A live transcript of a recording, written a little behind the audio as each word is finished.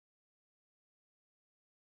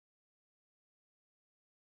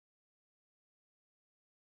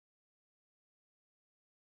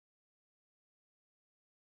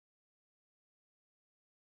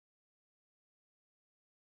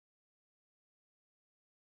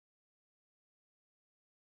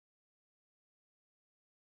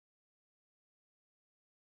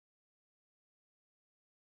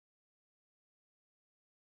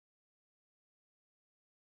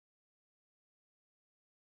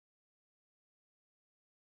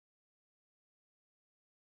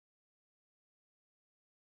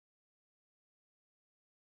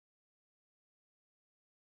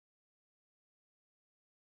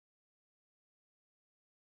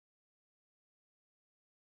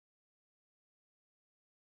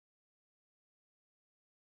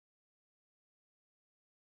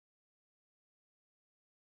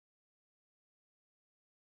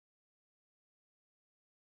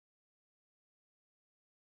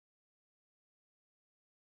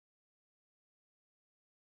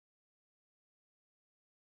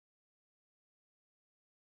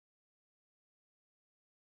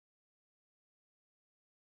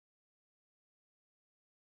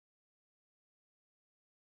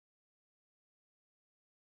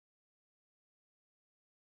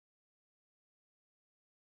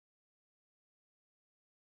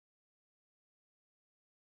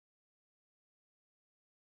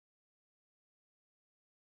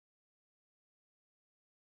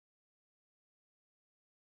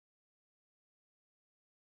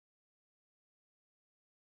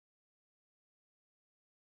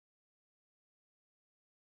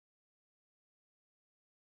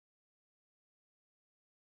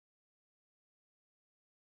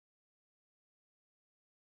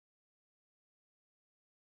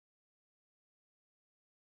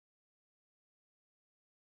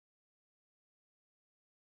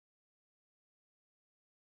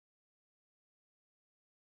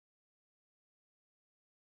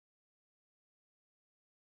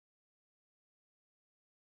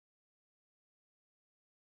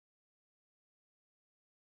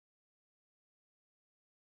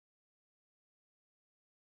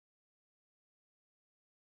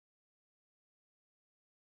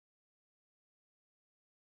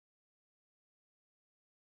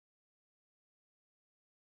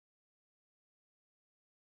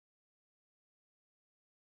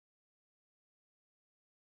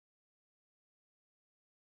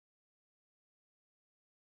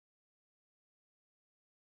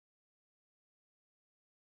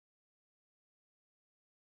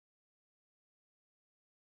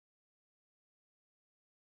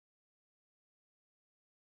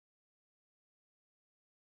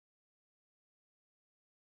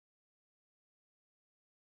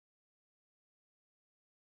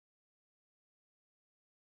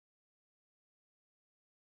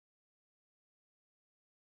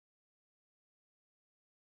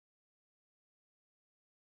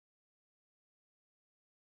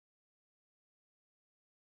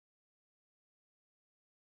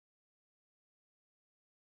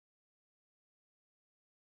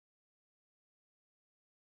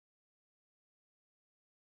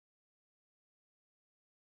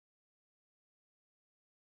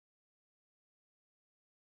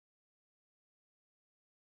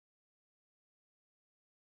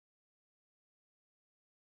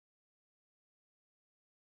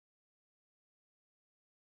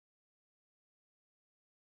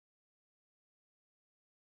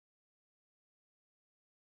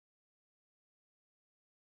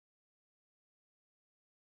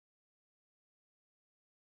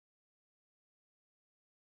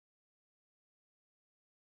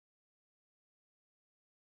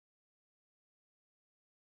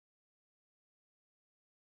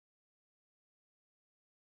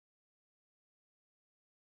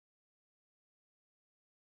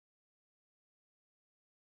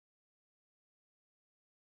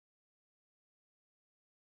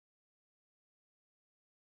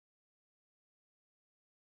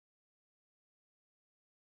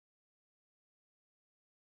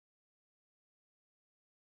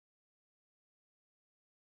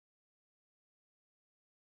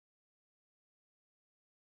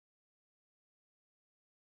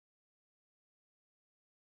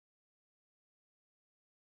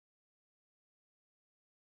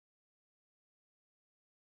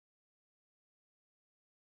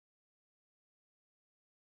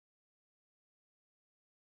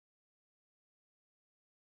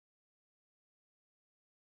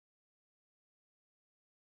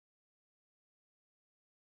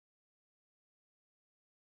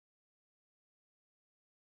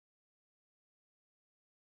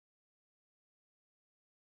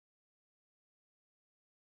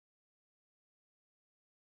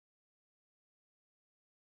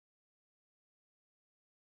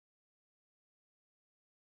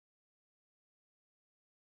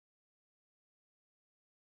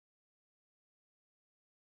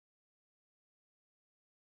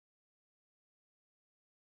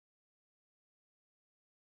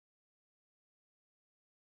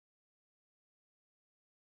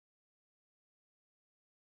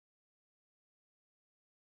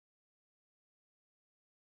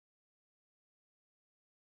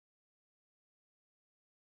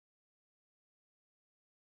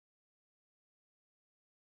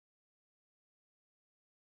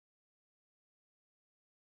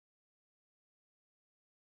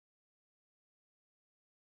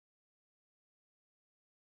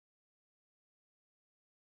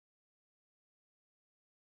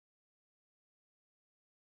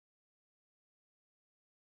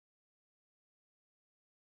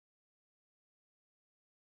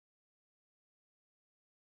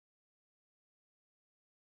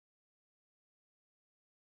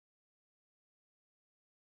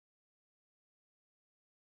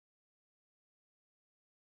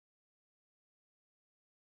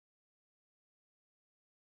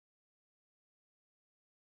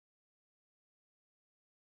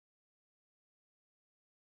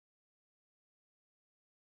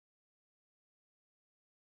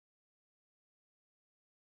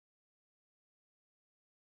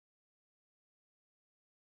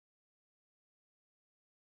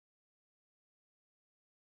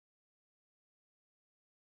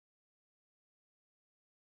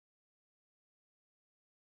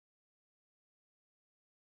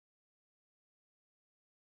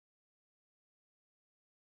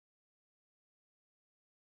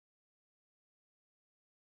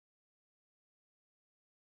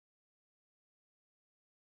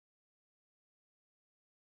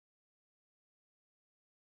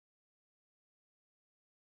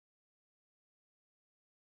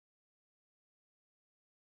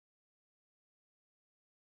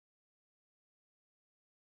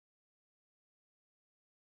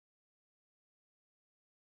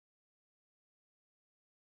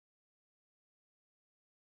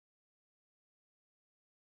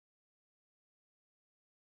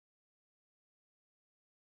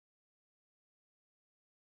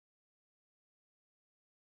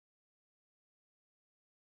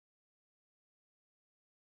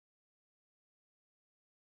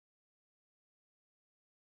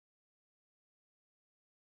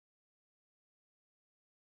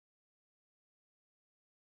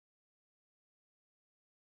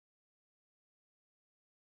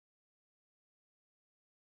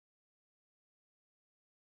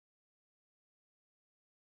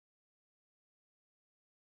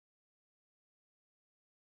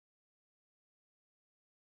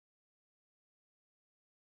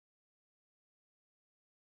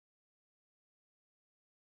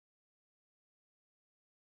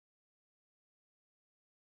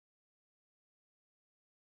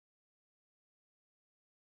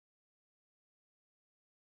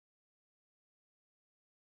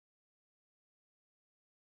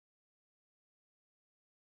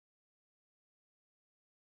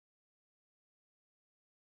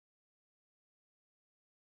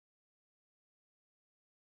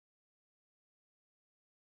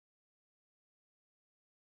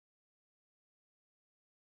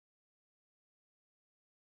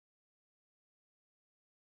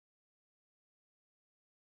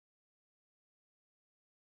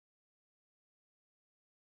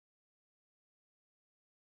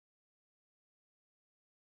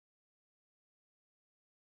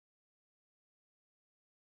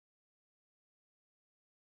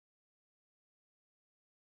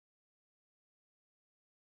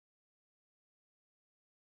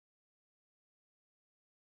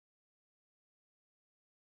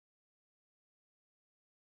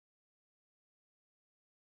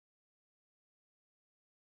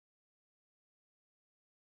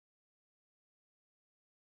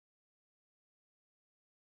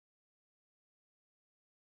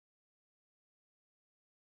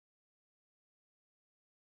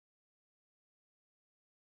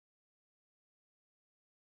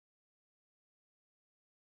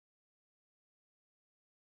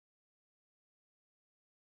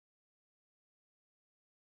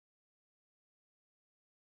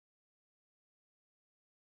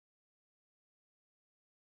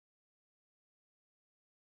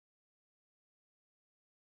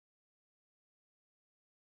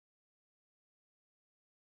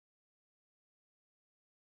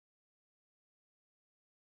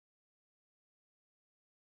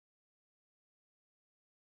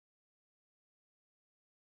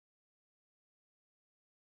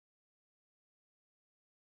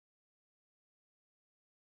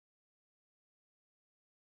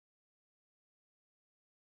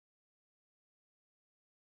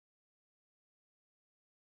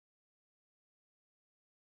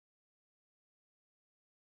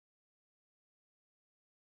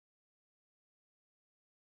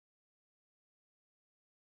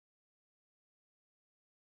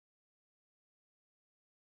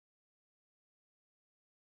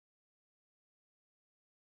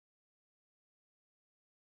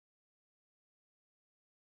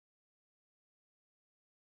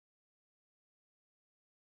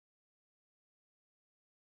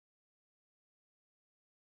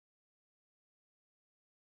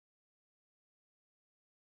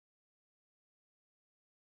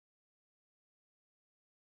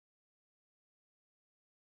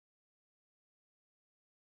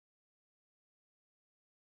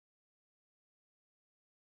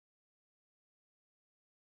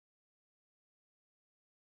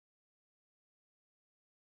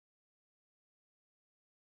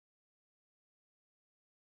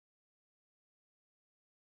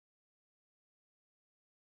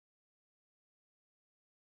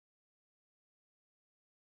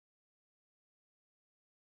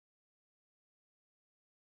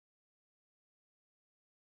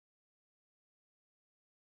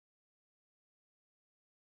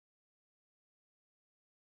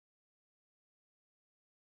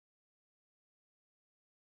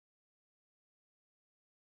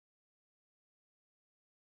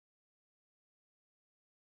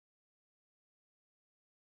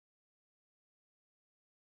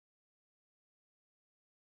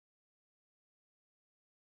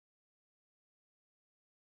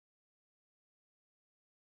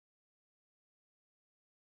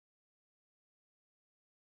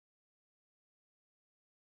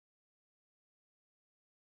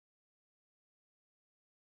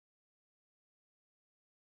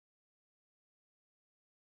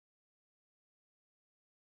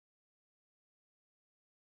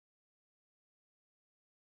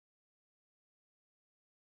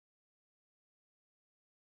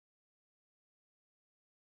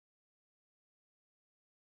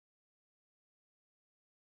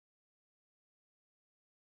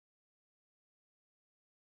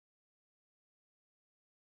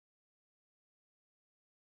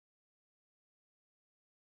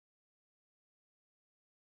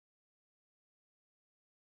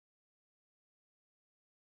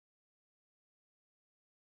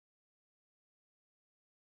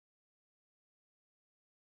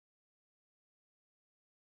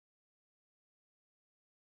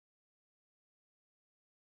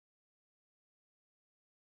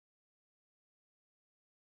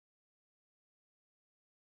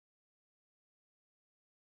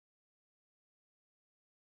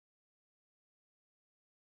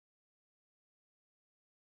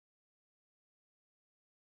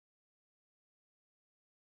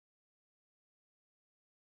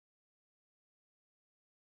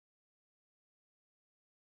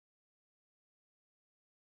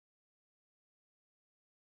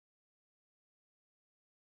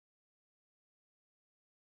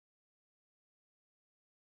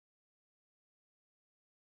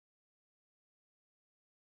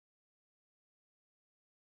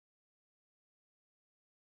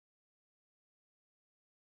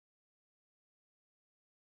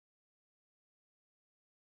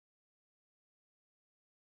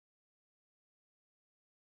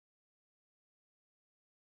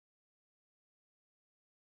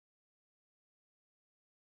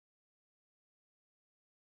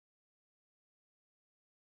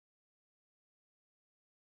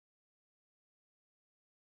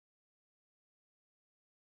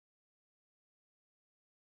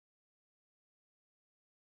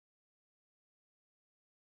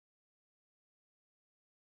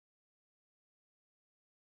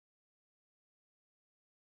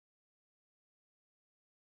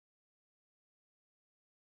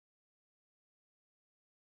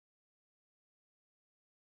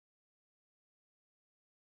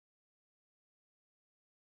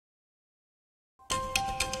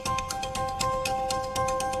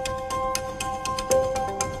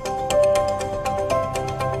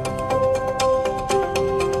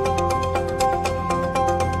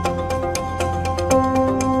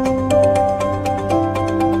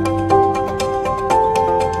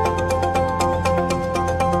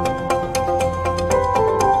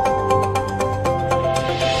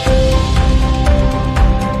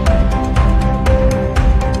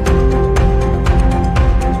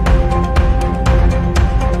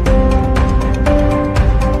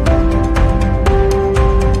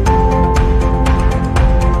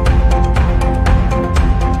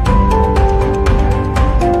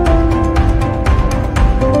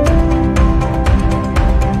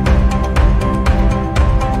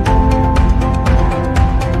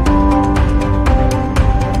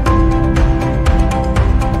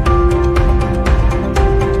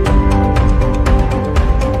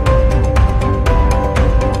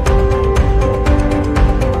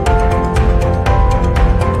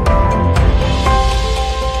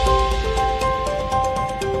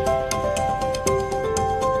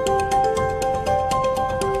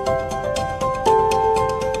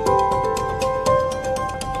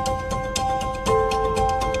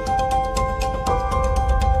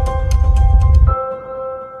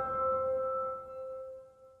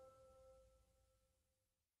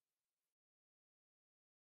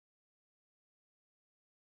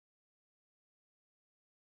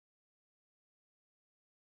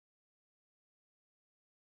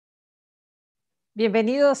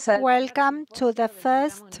Welcome to the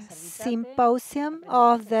first symposium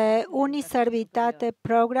of the UNISERVITATE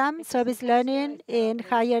program, Service Learning in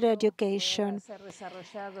Higher Education.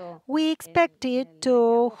 We expected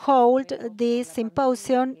to hold this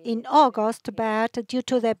symposium in August, but due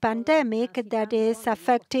to the pandemic that is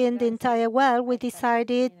affecting the entire world, we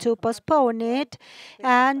decided to postpone it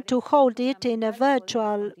and to hold it in a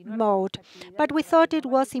virtual mode. But we thought it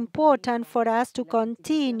was important for us to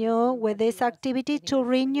continue with this activity to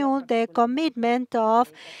renew the commitment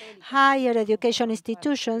of higher education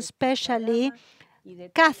institutions, especially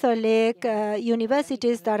Catholic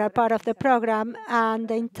universities that are part of the program, and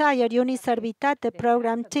the entire UNISERVITATE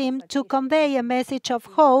program team to convey a message of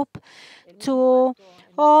hope to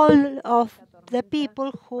all of the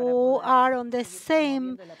people who are on the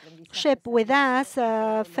same ship with us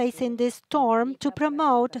facing this storm, to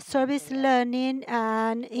promote service learning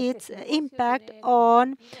and its impact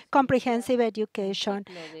on comprehensive education.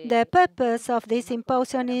 The purpose of this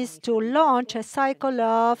symposium is to launch a cycle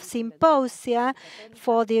of symposia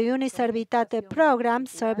for the UNISERVITATE program,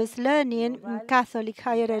 Service Learning in Catholic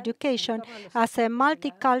Higher Education, as a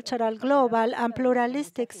multicultural, global, and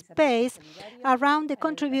pluralistic space around the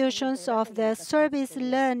contributions of the service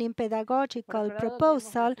learning pedagogical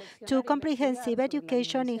proposal to comprehensive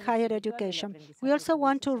education in higher education. We also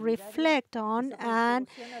want to reflect on and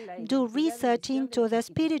do research into the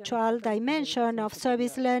spiritual dimension of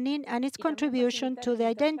service learning and its contribution to the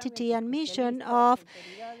identity and mission of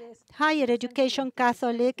higher education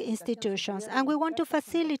Catholic institutions. And we want to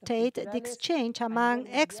facilitate the exchange among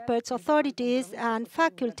experts, authorities, and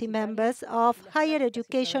faculty members of higher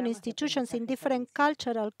education institutions in different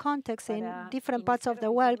cultural contexts in different parts of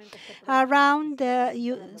the world around the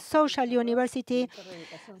social university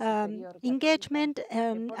engagement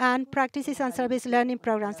and practices and service learning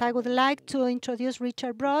programs. I would like to introduce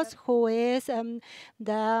Richard Brosse, who is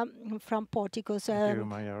from Porticus. Thank you,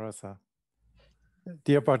 Maria Rosa.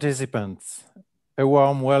 Dear participants, a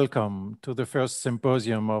warm welcome to the first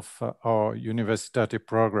symposium of our Universitate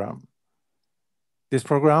program. This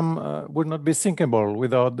program would not be thinkable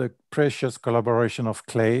without the precious collaboration of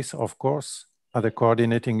CLAYSS, of course, at the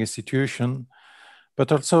coordinating institution,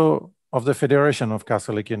 but also of the Federation of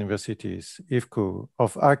Catholic Universities, IFCU,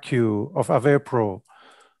 of ACU, of AVEPRO,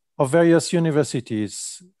 of various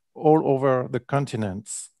universities all over the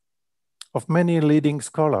continents, of many leading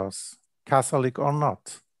scholars, Catholic or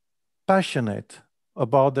not, passionate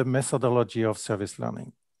about the methodology of service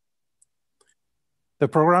learning. The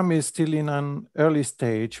program is still in an early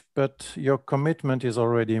stage, but your commitment is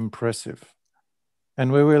already impressive.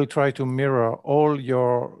 And we will try to mirror all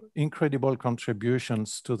your incredible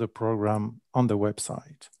contributions to the program on the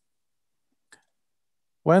website.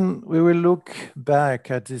 When we will look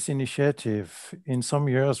back at this initiative in some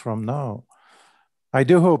years from now, I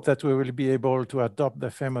do hope that we will be able to adopt the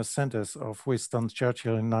famous sentence of Winston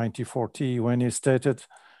Churchill in 1940 when he stated,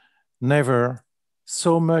 "Never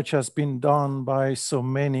so much has been done by so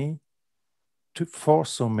many, for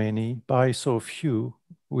so many, by so few,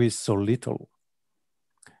 with so little."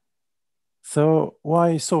 So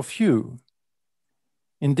why so few?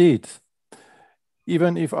 Indeed,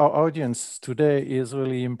 even if our audience today is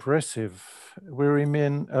really impressive, we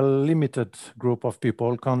remain a limited group of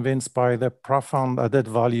people convinced by the profound added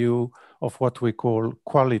value of what we call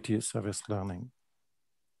quality service learning.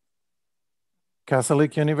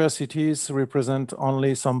 Catholic universities represent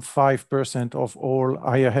only some 5% of all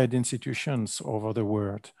higher ed institutions over the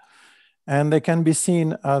world, and they can be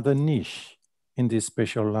seen as a niche in this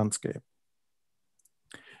special landscape.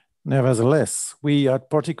 Nevertheless, we at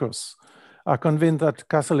Porticus are convinced that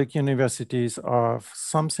Catholic universities have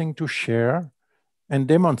something to share and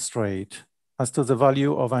demonstrate as to the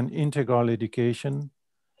value of an integral education,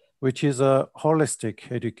 which is a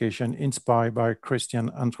holistic education inspired by Christian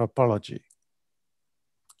anthropology.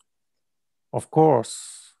 Of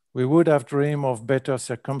course, we would have dreamed of better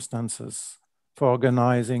circumstances for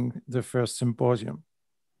organizing the first symposium.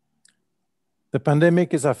 The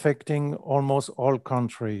pandemic is affecting almost all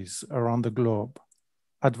countries around the globe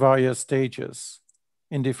at various stages,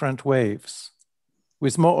 in different waves,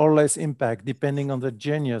 with more or less impact depending on the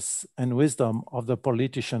genius and wisdom of the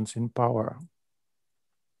politicians in power.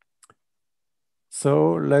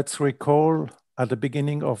 So let's recall at the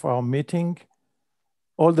beginning of our meeting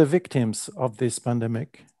all the victims of this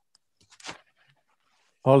pandemic,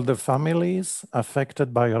 all the families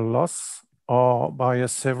affected by a loss or by a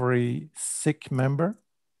severely sick member,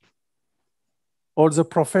 all the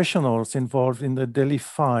professionals involved in the daily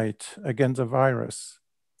fight against the virus,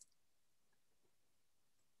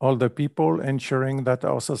 all the people ensuring that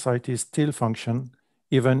our society still function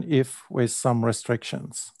even if with some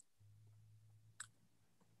restrictions.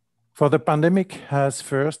 For the pandemic has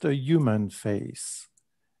first a human face,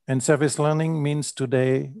 and service learning means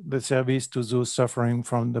today the service to those suffering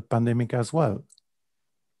from the pandemic as well.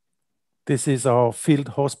 This is our field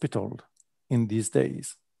hospital in these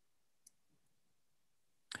days.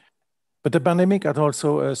 But the pandemic had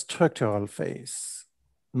also a structural phase,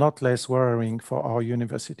 not less worrying for our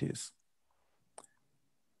universities.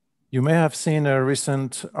 You may have seen a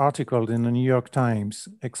recent article in the New York Times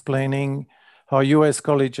explaining how US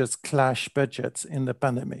colleges clash budgets in the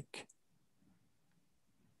pandemic.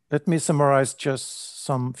 Let me summarize just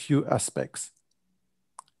some few aspects.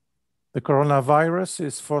 The coronavirus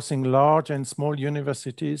is forcing large and small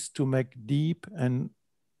universities to make deep and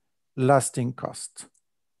lasting cuts.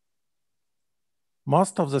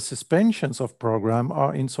 Most of the suspensions of programs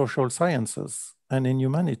are in social sciences and in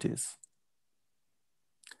humanities.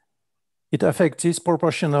 It affects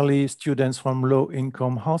disproportionately students from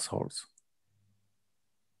low-income households.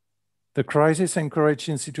 The crisis encouraged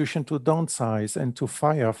institutions to downsize and to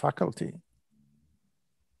fire faculty.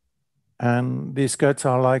 And these cuts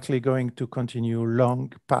are likely going to continue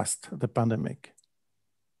long past the pandemic.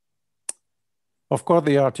 Of course,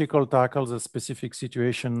 the article tackles a specific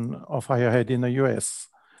situation of higher ed in the US,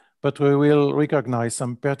 but we will recognize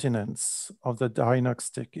some pertinence of the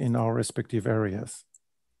diagnostic in our respective areas.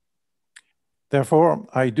 Therefore,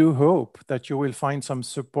 I do hope that you will find some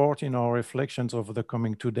support in our reflections over the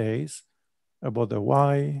coming 2 days about the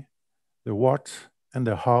why, the what, and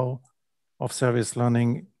the how of service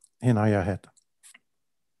learning in higher ed.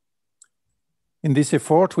 In this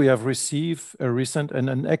effort, we have received a recent and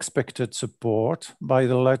unexpected support by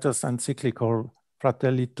the latest encyclical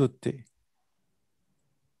Fratelli Tutti.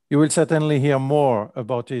 You will certainly hear more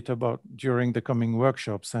about it during the coming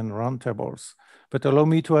workshops and roundtables, but allow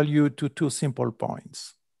me to allude to 2 simple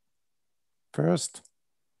points. First,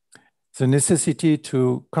 the necessity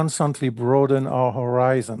to constantly broaden our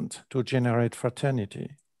horizon to generate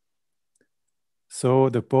fraternity. So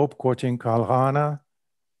the Pope, quoting Karl Rahner,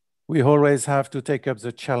 we always have to take up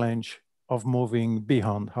the challenge of moving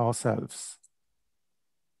beyond ourselves.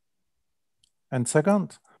 And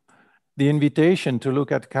second, the invitation to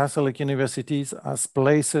look at Catholic universities as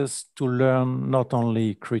places to learn not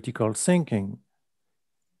only critical thinking,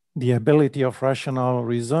 the ability of rational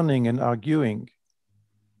reasoning and arguing,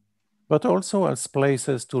 but also as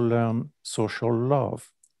places to learn social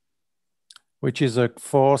love, which is a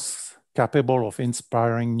force capable of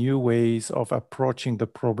inspiring new ways of approaching the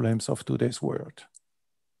problems of today's world.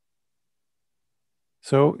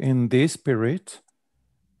 So in this spirit,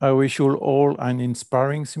 I wish you all an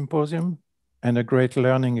inspiring symposium and a great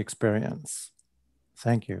learning experience.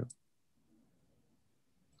 Thank you.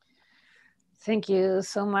 Thank you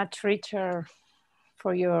so much, Richard,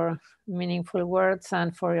 for your meaningful words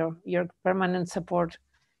and for your permanent support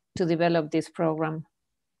to develop this program.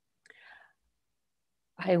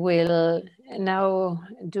 I will now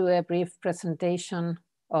do a brief presentation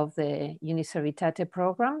of the UNISERVITATE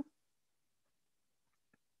program.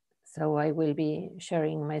 So I will be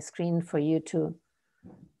sharing my screen for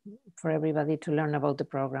everybody to learn about the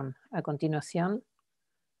program. A continuación,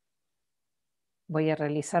 voy a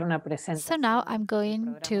realizar una presentación. So now I'm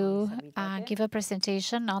going to give a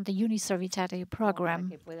presentation on the UNISERVITATE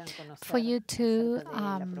program for you to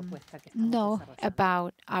know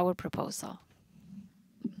about our proposal.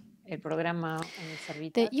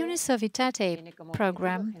 The UNISERVITATE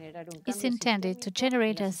program is intended to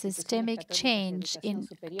generate a systemic change in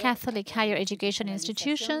Catholic higher education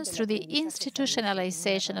institutions through the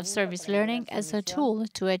institutionalization of service learning as a tool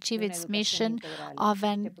to achieve its mission of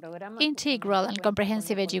an integral and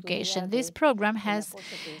comprehensive education. This program has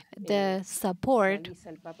the support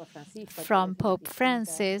from Pope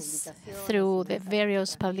Francis through the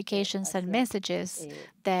various publications and messages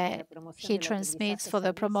that he transmits for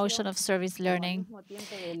the promotion of service learning.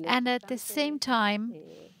 And at the same time,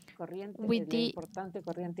 with the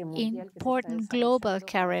important global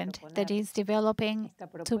current that is developing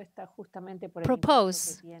to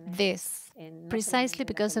propose this, precisely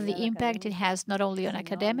because of the impact it has not only on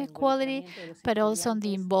academic quality, but also on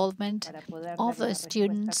the involvement of the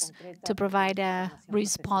students to provide a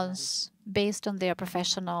response based on their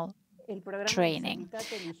professional training.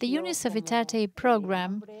 The UNISERVITATE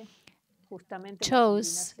program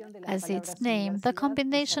chose as its name the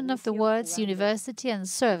combination of the words university and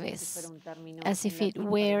service, as if it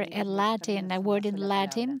were a word in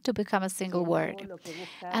Latin to become a single word.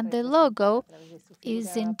 And the logo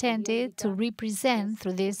is intended to represent,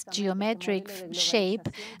 through this geometric shape,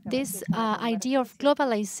 this idea of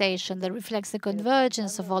globalization that reflects the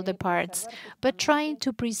convergence of all the parts, but trying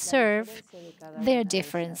to preserve their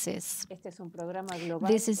differences.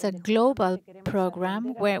 This is a global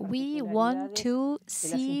program where we want to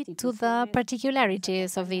see to the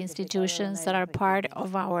particularities of the institutions that are part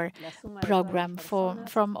of our program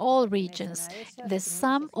from all regions. The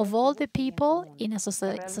sum of all the people in a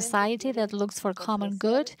society that looks for common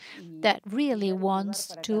good, that really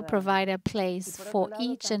wants to provide a place for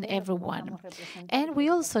each and every one. And we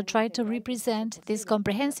also try to represent this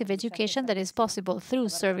comprehensive education that is possible through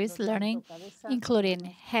service learning, including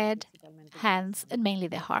head, hands, and mainly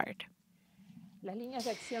the heart.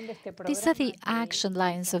 These are the action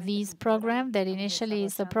lines of this program that initially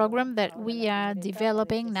is a program that we are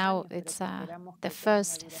developing. Now it's the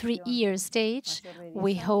first 3-year stage.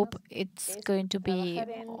 We hope it's going to be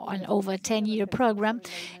an over 10-year program,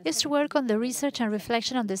 is to work on the research and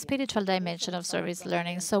reflection on the spiritual dimension of service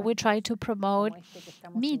learning. So we try to promote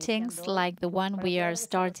meetings like the one we are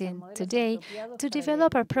starting today to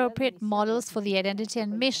develop appropriate models for the identity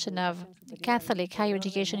and mission of Catholic higher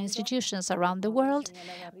education institutions around the world,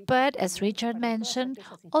 but as Richard mentioned,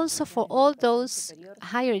 also for all those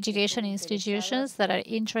higher education institutions that are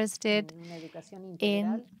interested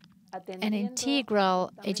in an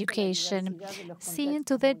integral education, seeing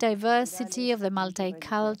to the diversity of the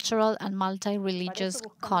multicultural and multi-religious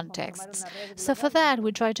contexts. So for that,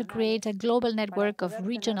 we try to create a global network of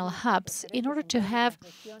regional hubs in order to have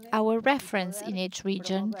our reference in each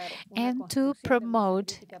region and to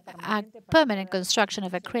promote a permanent construction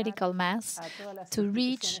of a critical mass to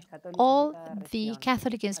reach all the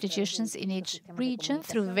Catholic institutions in each region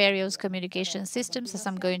through various communication systems, as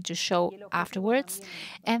I'm going to show afterwards.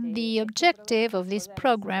 And the objective of this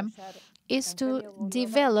program is to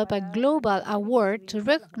develop a global award to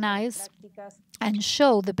recognize and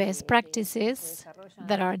show the best practices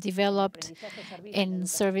that are developed in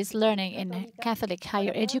service learning in Catholic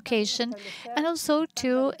higher education, and also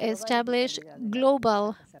to establish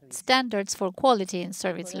global standards for quality in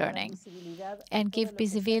service learning and give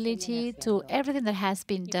visibility to everything that has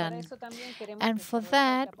been done. And for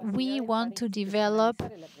that, we want to develop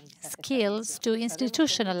skills to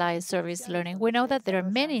institutionalize service learning. We know that there are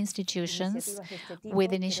many institutions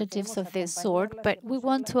with initiatives of this sort, but we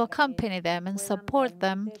want to accompany them and support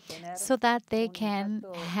them so that they can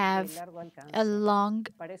have a long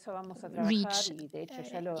reach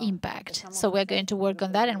impact. So we're going to work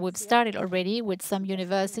on that, and we've started already with some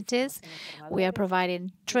universities. We are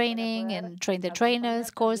providing training and train the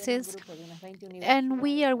trainers courses, and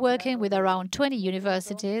we are working with around 20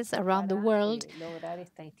 universities around the world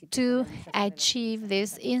to achieve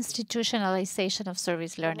this institutionalization of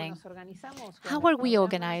service learning. How are we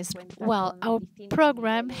organized? Well, our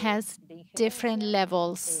program has different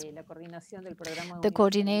levels. The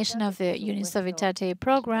coordination of the UNISERVITATE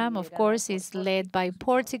program, of course, is led by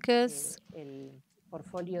Porticus,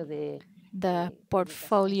 the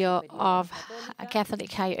portfolio of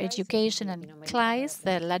Catholic higher education, and CLAYSS,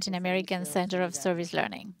 the Latin American Center of Service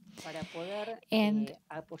Learning. And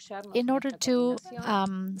in order to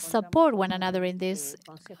support one another in this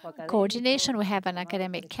coordination, we have an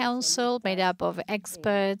academic council made up of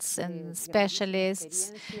experts and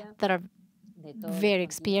specialists that are very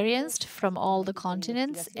experienced from all the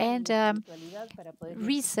continents, and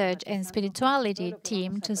research and spirituality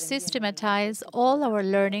team to systematize all our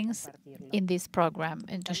learnings in this program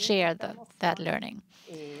and to share that learning.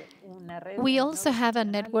 We also have a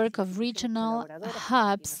network of regional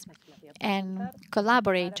hubs and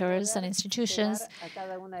collaborators and institutions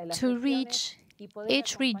to reach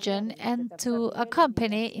each region and to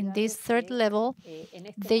accompany in this third level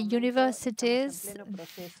the universities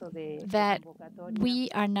that we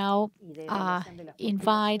are now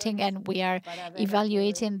inviting, and we are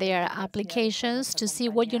evaluating their applications to see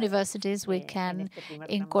what universities we can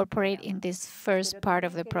incorporate in this first part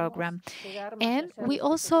of the program. And we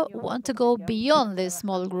also want to go beyond this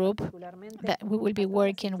small group that we will be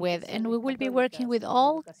working with, and we will be working with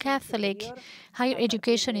all Catholic higher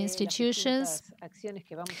education institutions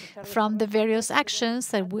from the various actions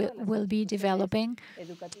that we will be developing.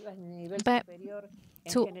 But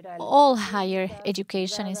to all higher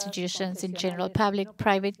education institutions in general, public,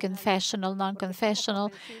 private, confessional,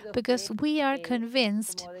 non-confessional, because we are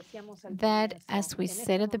convinced that, as we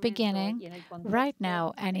said at the beginning, right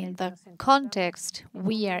now and in the context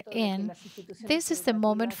we are in, this is the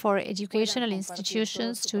moment for educational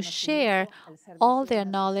institutions to share all their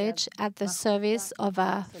knowledge at the service of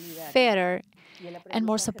a fairer and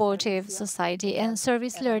more supportive society. And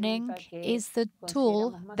service learning is the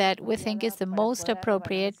tool that we think is the most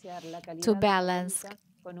appropriate to balance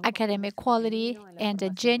academic quality and a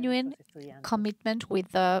genuine commitment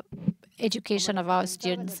with the education of our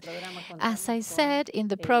students. As I said, in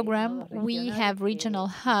the program, we have regional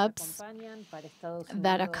hubs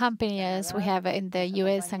that accompany us. We have in the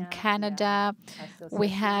US and Canada. We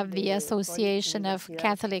have the Association of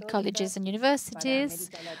Catholic Colleges and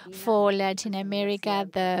Universities. For Latin America,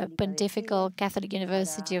 the Pontifical Catholic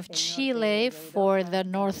University of Chile. For the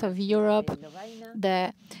north of Europe,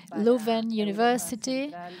 the Leuven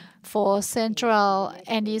University. For Central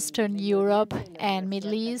and Eastern Europe and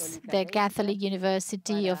Middle East, the Catholic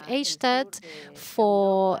University of Eichstätt.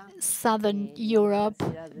 For Southern Europe,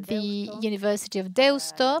 the University of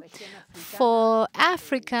Deusto. For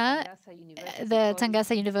Africa, the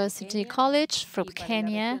Tangasa University College from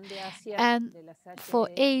Kenya. And for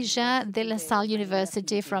Asia, the La Salle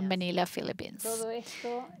University from Manila, Philippines.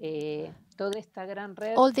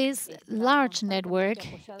 All this large network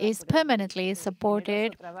is permanently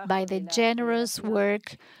supported by the generous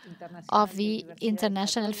work of the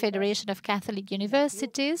International Federation of Catholic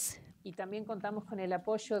Universities,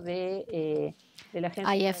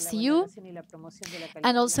 IFCU,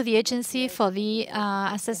 and also the Agency for the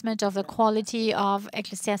Assessment of the Quality of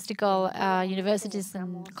Ecclesiastical Universities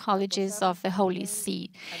and Colleges of the Holy See.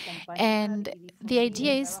 And the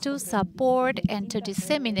idea is to support and to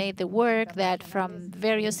disseminate the work that from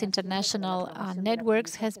various international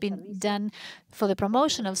networks has been done for the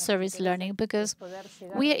promotion of service learning, because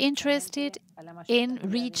we are interested in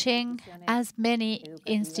reaching as many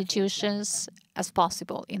institutions as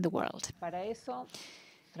possible in the world.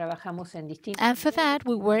 And for that,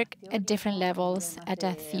 we work at different levels, at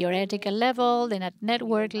a theoretical level, and at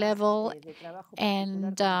network level,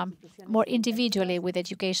 and more individually with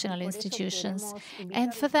educational institutions.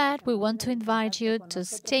 And for that, we want to invite you to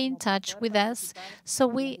stay in touch with us so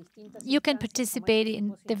you can participate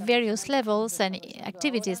in the various levels and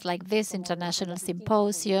activities like this international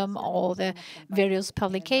symposium or the various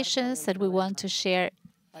publications that we want to share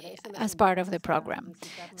as part of the program.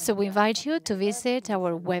 So we invite you to visit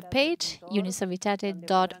our webpage,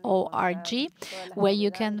 uniservitate.org, where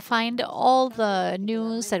you can find all the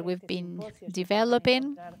news that we've been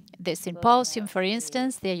developing. The symposium, for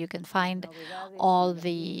instance, there you can find all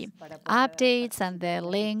the updates and the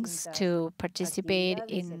links to participate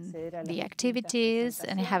in the activities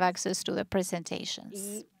and have access to the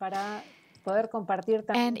presentations.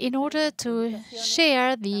 And in order to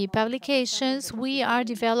share the publications, we are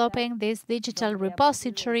developing this digital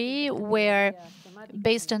repository where,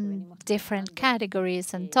 based on different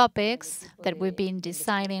categories and topics that we've been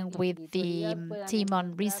designing with the team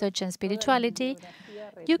on research and spirituality,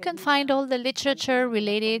 you can find all the literature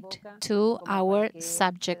related to our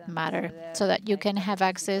subject matter so that you can have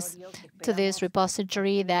access to this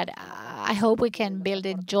repository that I hope we can build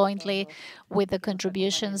it jointly with the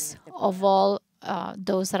contributions of all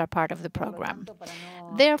those that are part of the program.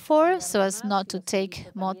 Therefore, so as not to take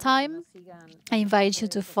more time, I invite you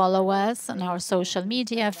to follow us on our social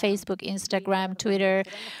media, Facebook, Instagram, Twitter,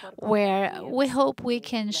 where we hope we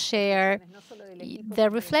can share the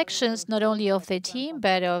reflections not only of the team,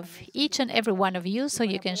 but of each and every one of you, so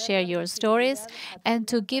you can share your stories and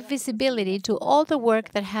to give visibility to all the work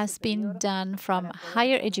that has been done from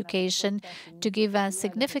higher education to give a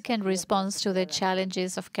significant response to the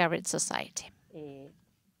challenges of current society.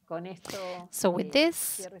 So with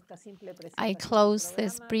this, I close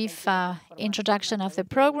this brief introduction of the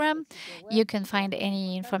program. You can find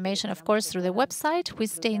any information, of course, through the website. We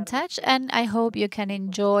stay in touch, and I hope you can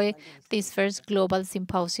enjoy this first global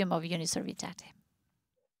symposium of UNISERVITATE.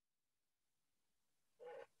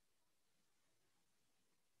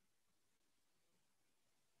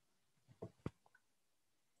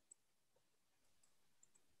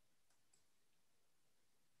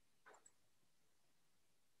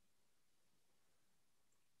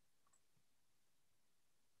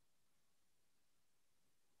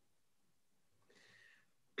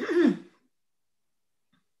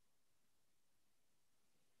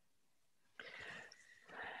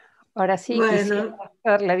 Ahora sí, quisiera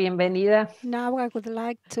dar la bienvenida. Now I would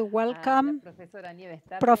like to welcome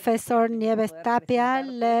Professor Nieves Tapia.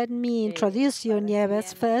 Let me introduce you,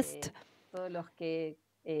 Nieves, first.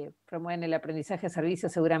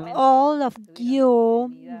 All of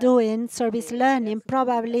you doing service learning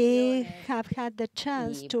probably have had the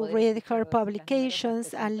chance to read her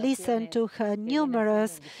publications and listen to her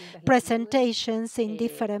numerous presentations in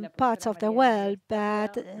different parts of the world.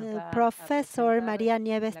 But Professor María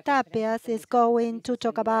Nieves Tapia is going to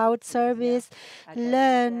talk about service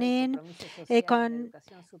learning,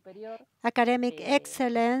 academic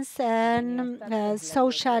excellence, and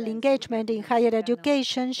social engagement in higher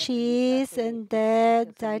education. She is the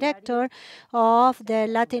director of the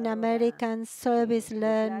Latin American Service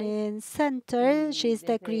Learning Center. She is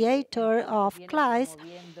the creator of CLAYSS,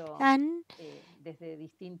 and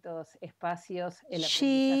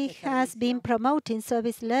she has been promoting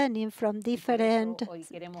service learning from different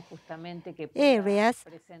areas,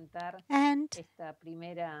 and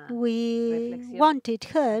we wanted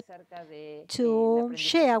her to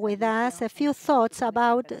share with us a few thoughts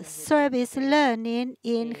about service learning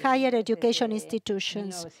in higher education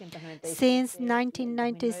institutions. Since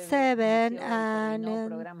 1997 and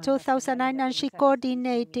 2009, she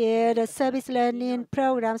coordinated service learning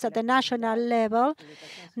programs at the national level,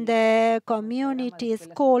 the community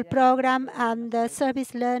school program and the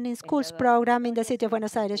service learning schools program in the city of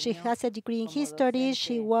Buenos Aires. She has a degree in history.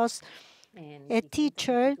 She was a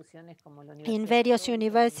teacher in various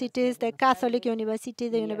universities, the Catholic University,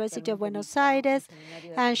 the University of Buenos Aires,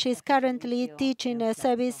 and she's currently teaching a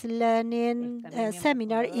service learning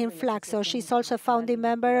seminar in Flaxo. She's also a founding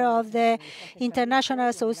member of the International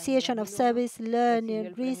Association of Service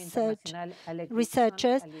Learning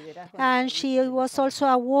Researchers, and she was also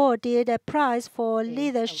awarded a prize for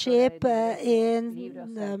leadership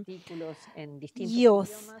in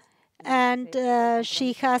youth. And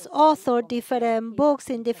she has authored different books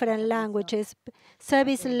in different languages: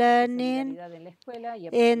 service learning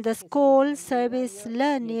in the school, service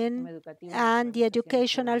learning, and the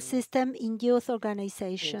educational system in youth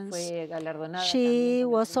organizations. She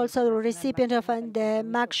was also the recipient of the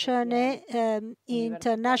Maxone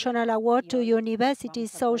International Award to University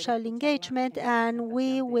Social Engagement, and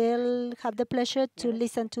we will have the pleasure to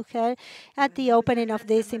listen to her at the opening of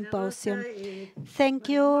this symposium. Thank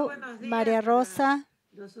you, Maria Rosa.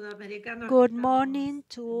 Good morning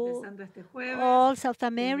to all South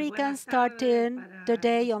Americans starting the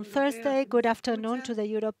day on Thursday. Good afternoon to the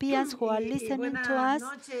Europeans who are listening to us.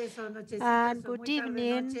 And good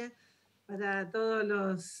evening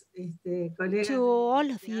to all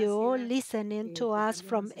of you listening to us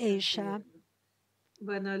from Asia.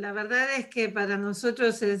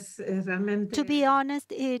 To be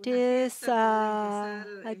honest, it is a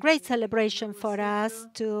great celebration for us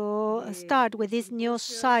to start with this new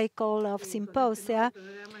cycle of symposia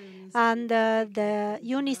and the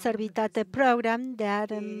UNISERVITATE program that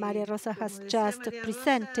Maria Rosa has just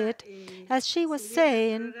presented. As she was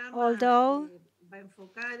saying, although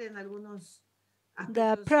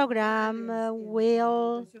the program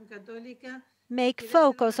will make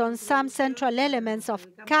focus on some central elements of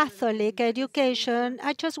Catholic education,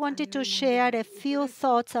 I just wanted to share a few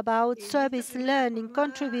thoughts about service learning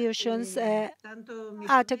contributions at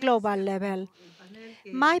a global level.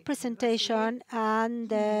 My presentation and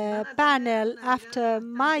the panel after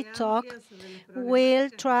my talk will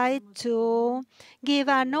try to give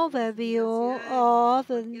an overview of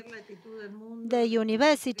the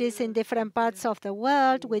universities in different parts of the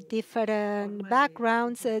world with different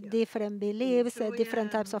backgrounds, different beliefs,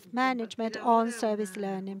 different types of management on service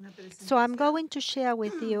learning. So I'm going to share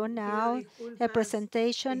with you now a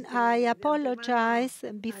presentation. I apologize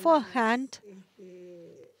beforehand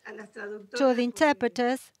to the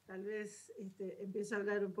interpreters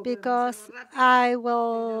because I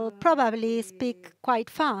will probably speak quite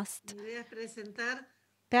fast.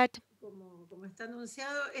 But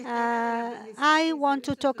I want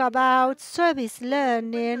to talk about service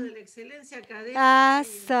learning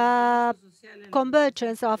as a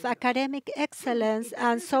convergence of academic excellence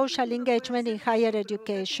and social engagement in higher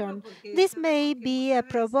education. This may be a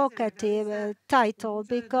provocative title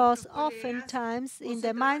because oftentimes in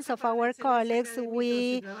the minds of our colleagues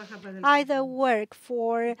we either work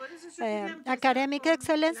for academic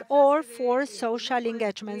excellence or for social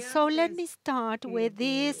engagement. So let me start with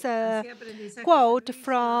this quote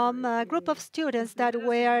from a group of students that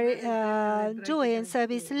were doing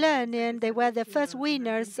service learning. They were the first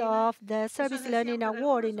winners of the Service Learning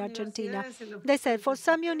Award in Argentina. They said, for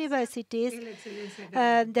some universities,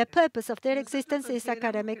 the purpose of their existence is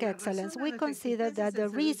academic excellence. We consider that the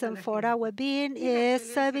reason for our being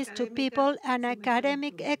is service to people, and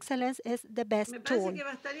academic excellence is the best tool.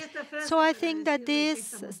 So I think that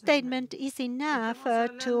this statement is enough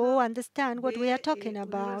to understand what we are talking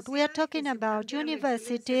about. We are talking about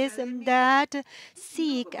universities that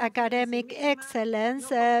seek academic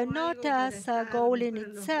excellence, not as a goal in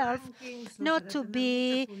itself, not to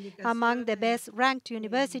be among the best ranked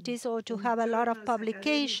universities or to have a lot of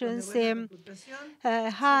publications in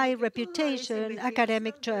high reputation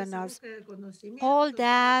academic journals. All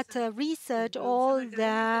that research, all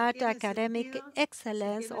that academic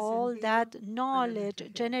excellence, all that knowledge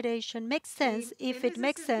generation makes sense if it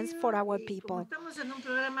makes sense for our people.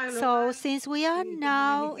 So since we are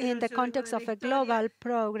now in the context of a global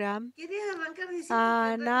program,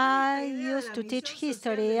 and I used to teach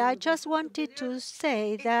history, I just wanted to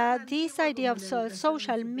say that this idea of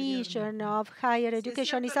social mission of higher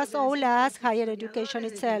education is as old as higher education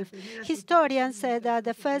itself. Historians said that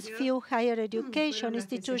the first few higher education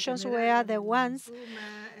institutions were the ones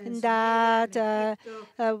that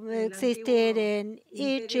existed in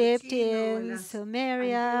Egypt, in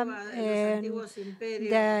Sumeria, in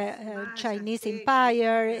the Chinese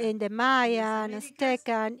Empire, in the Maya, and Aztec,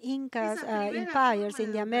 and Incas empires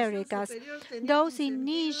in the Americas. Those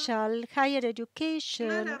initial higher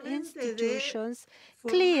education institutions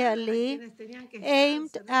clearly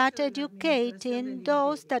aimed at educating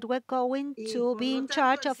those that were going to be in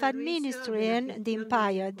charge of administering the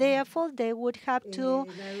empire. Therefore, they would have to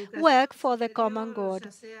work for the common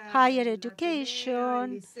good. Higher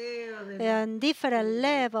education and different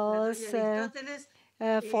levels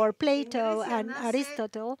for Plato and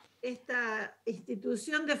Aristotle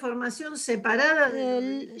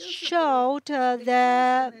showed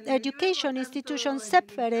the education institution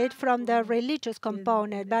separate from the religious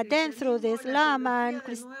component. But then through the Islam and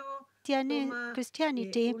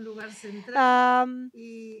Christianity,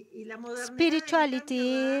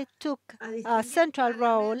 spirituality took a central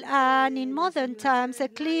role, and in modern times a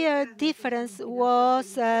clear difference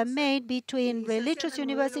was made between religious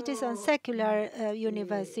universities and secular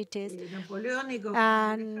universities.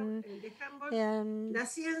 And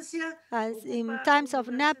as in times of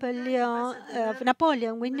Napoleon,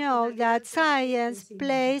 we know that science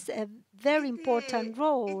plays a very important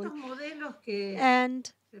role,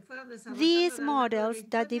 and these models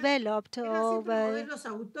that developed over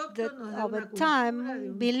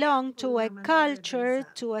time belong to a culture,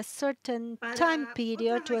 to a certain time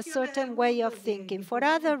period, to a certain way of thinking. For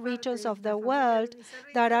other regions of the world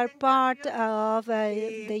that are part of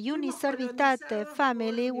the UNISERVITATE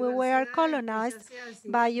family, we were colonized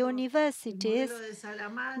by universities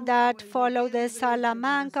that follow the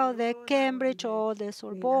Salamanca or the Cambridge or the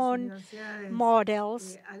Sorbonne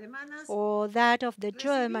models, or that of the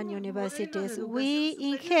German universities. We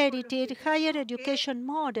inherited higher education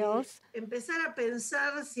models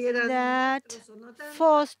that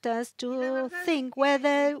forced us to think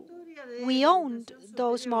whether we owned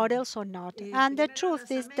those models or not. And the truth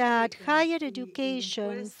is that higher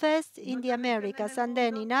education, first in the Americas and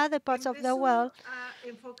then in other parts of the world,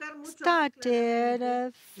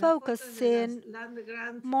 started focusing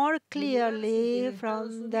more clearly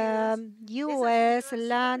from the U.S.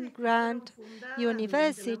 land-grant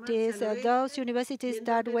universities, those universities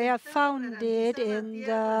that were founded in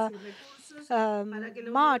the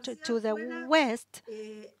march to the West,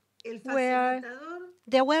 where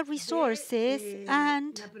there were resources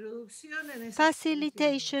and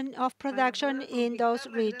facilitation of production in those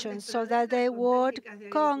regions so that they would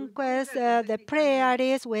conquest the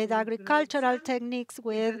prairies with agricultural techniques,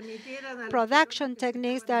 with production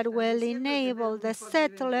techniques that will enable the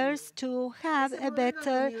settlers to have a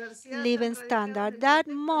better living standard. That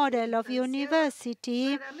model of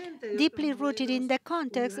university, deeply rooted in the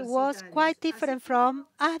context, was quite different from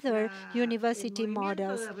other university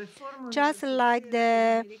models. Just like the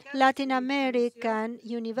Latin American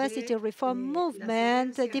university reform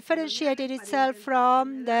movement differentiated itself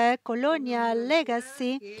from the colonial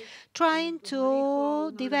legacy, trying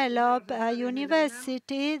to develop a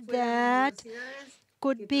university that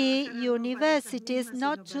could be universities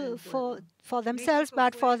not for themselves,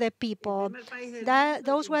 but for the people.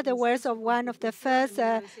 Those were the words of one of the first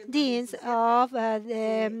deans of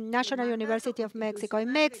the National University of Mexico.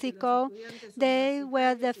 In Mexico, they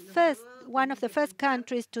were one of the first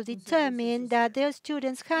countries to determine that their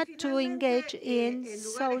students had to engage in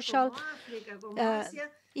social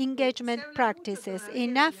engagement practices.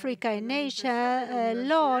 In Africa and Asia, a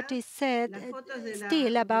lot is said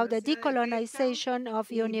still about the decolonization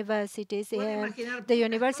of universities. In the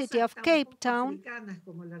University of Cape Town,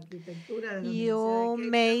 you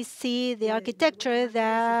may see the architecture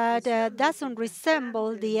that doesn't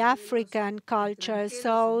resemble the African culture.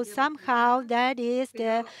 So somehow that is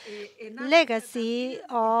the legacy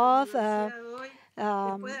of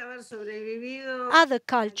other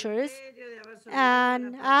cultures,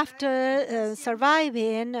 and after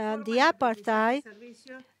surviving the apartheid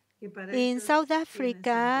in South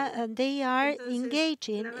Africa, they are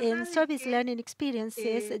engaging in service learning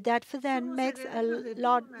experiences that for them make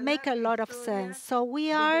a lot of sense. So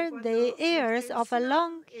we are the heirs of a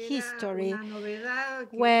long history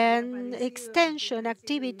when extension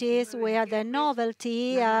activities were the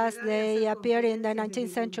novelty as they appeared in the 19th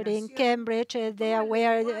century in Cambridge. There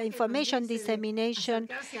were information dissemination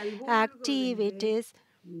activities,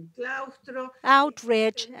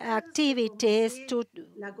 outreach activities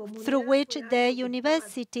through which the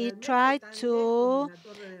university tried to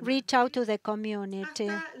reach out to the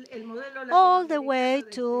community, all the way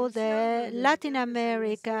to the Latin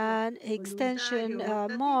American extension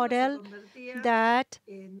model that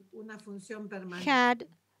had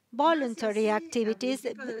voluntary activities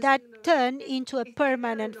that turned into a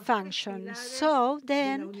permanent function. So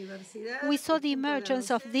then we saw the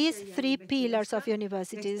emergence of these three pillars of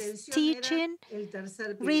universities. Teaching,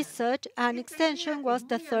 research, and extension was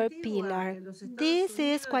the third pillar. This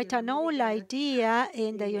is quite an old idea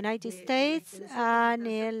in the United States and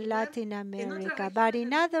in Latin America, but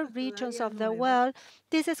in other regions of the world,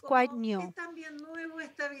 this is quite new.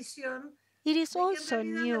 It is also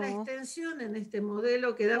new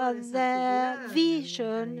the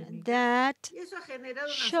vision that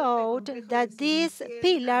showed that this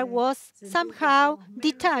pillar was somehow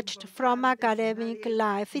detached from academic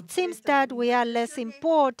life. It seems that we are less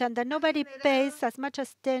important, and nobody pays as much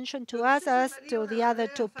attention to us as to the other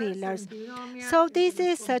two pillars. So this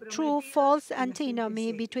is a true-false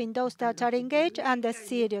antinomy between those that are engaged and the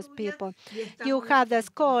serious people. You have the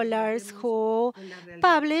scholars who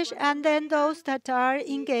publish, and then those that are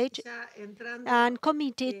engaged and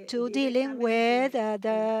committed to dealing with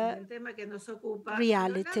the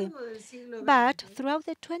reality. But throughout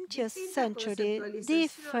the 20th century,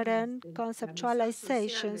 different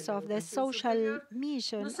conceptualizations of the social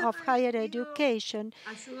mission of higher education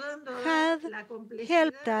have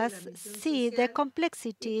helped us see the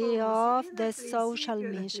complexity of the social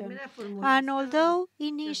mission. And although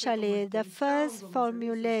initially the first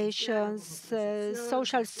formulations,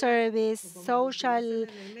 social service, social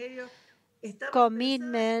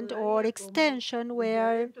commitment or extension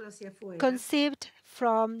were conceived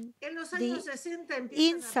from the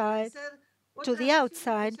inside to the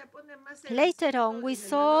outside, later on we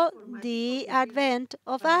saw the advent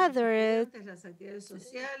of other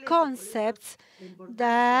concepts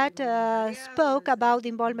that spoke about the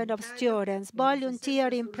involvement of students,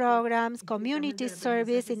 volunteering programs, community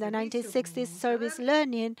service. In the 1960s, service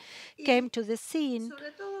learning came to the scene,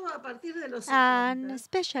 and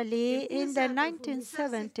especially in the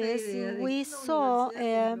 1970s, we saw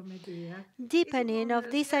a deepening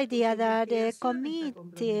of this idea that a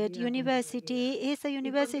committed university is a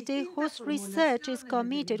university whose research is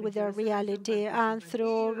committed with the reality, and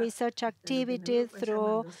through research activities,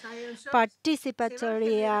 through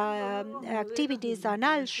participatory activities and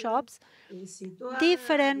workshops,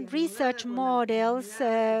 different research models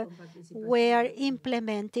were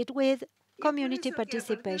implemented with community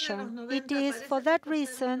participation. It is for that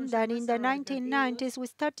reason that in the 1990s we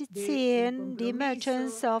started seeing the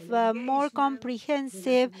emergence of more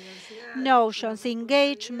comprehensive notions: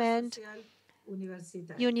 engagement,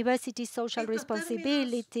 university social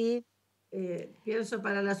responsibility.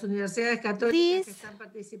 These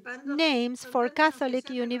names for Catholic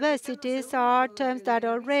universities are terms that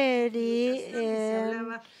already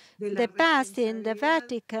in the past in the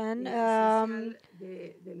Vatican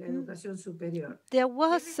there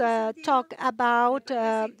was talk about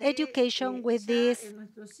education with this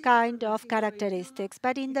kind of characteristics.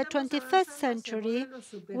 But in the 21st century,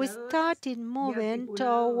 we started moving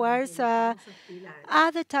towards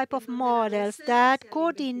other type of models that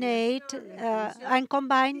coordinate and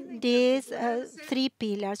combine these three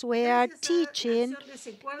pillars, where teaching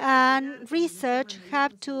and research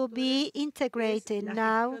have to be integrated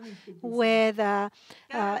now with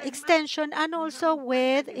extension and also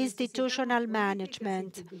with institutional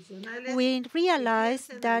management. We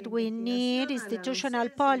realized that we need institutional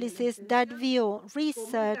policies that view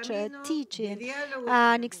research, teaching,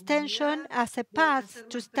 and extension as a path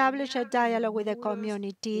to establish a dialogue with the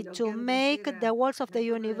community, to make the walls of the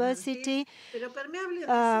university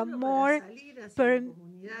more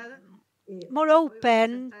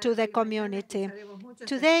open to the community.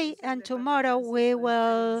 Today and tomorrow we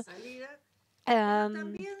will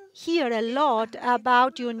hear a lot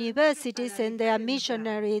about universities and their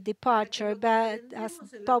missionary departure, but as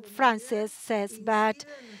Pope Francis says, but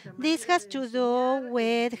this has to do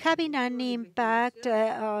with having an impact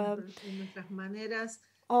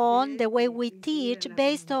on the way we teach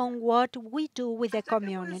based on what we do with the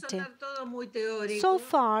community. So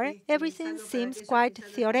far, everything seems quite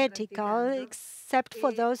theoretical, except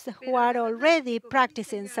for those who are already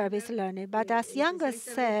practicing service learning. But as Younger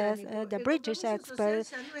says, the British expert,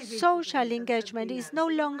 social engagement is no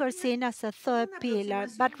longer seen as a third pillar,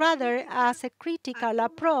 but rather as a critical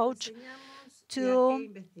approach to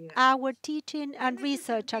our teaching and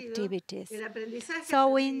research activities.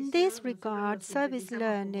 So in this regard, service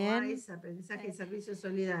learning,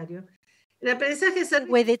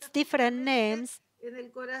 with its different names,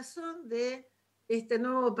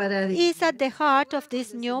 is at the heart of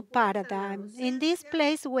this new paradigm. In this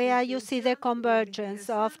place where you see the convergence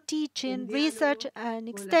of teaching, research, and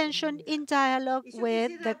extension in dialogue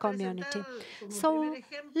with the community. So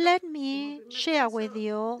let me share with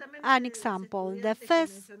you an example. The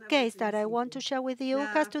first case that I want to share with you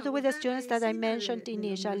has to do with the students that I mentioned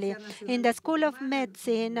initially. In the School of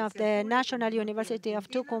Medicine of the National University of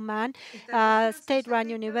Tucumán, a state-run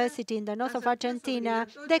university in the north of Argentina,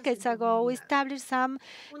 decades ago established some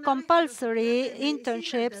compulsory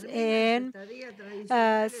internships in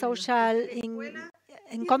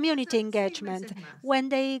in community engagement. When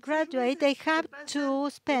they graduate, they have to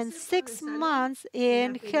spend 6 months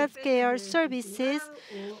in healthcare services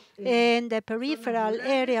in the peripheral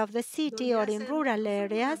area of the city or in rural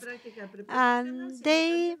areas, and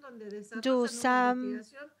they do some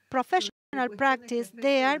professional practice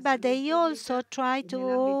there, but they also try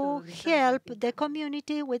to help the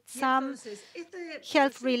community with some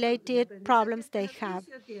health-related problems they have.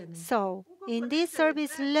 So in this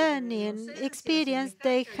service learning experience,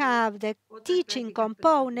 they have the teaching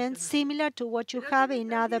component similar to what you have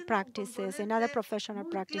in other practices, in other professional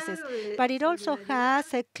practices, but it also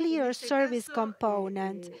has a clear service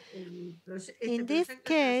component. In this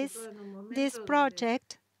case, this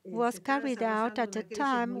project was carried out at a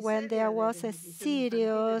time when there was a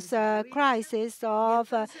serious crisis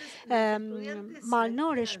of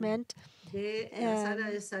malnourishment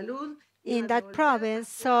in that province.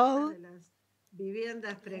 So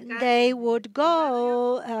they would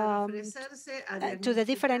go to the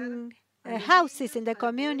different houses in the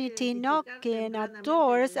community, knocking at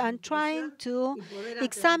doors and trying to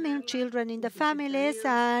examine children in the families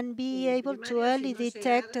and be able to early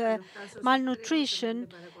detect malnutrition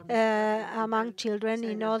among children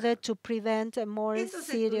in order to prevent more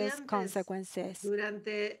serious consequences.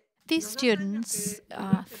 These students,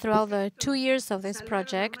 throughout the 2 years of this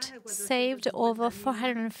project, saved over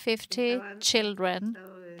 450 children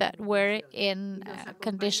that were in a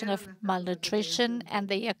condition of malnutrition, and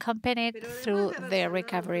they accompanied through their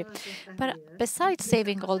recovery. But besides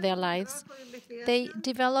saving all their lives, they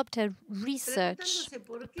developed a research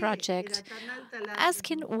project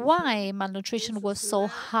asking why malnutrition was so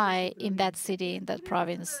high in that city, in that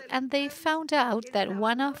province. And they found out that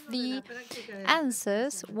one of the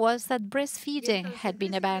answers was that breastfeeding had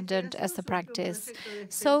been abandoned as a practice.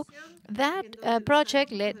 So that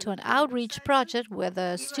project led to an outreach project where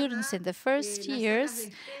the students in the first years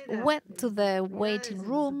went to the waiting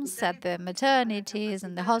rooms at the maternities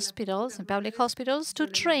and the hospitals and public hospitals to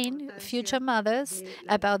train future mothers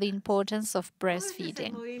about the importance of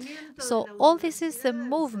breastfeeding. So all this is the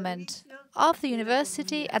movement of the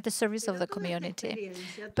university at the service of the community.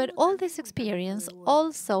 But all this experience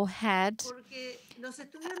also had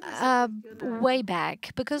way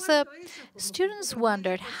back, because students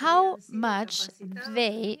wondered how much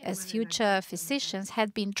they, as future physicians,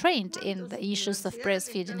 had been trained in the issues of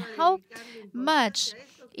breastfeeding, how much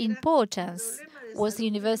importance was the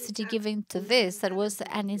university giving to this that was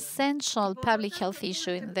an essential public health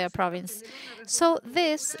issue in their province. So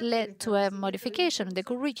this led to a modification in the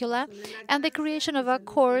curricula and the creation of a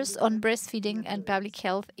course on breastfeeding and public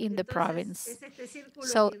health in the province.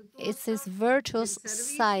 So it's this virtuous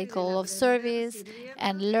cycle of service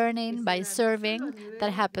and learning by serving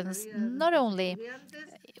that happens not only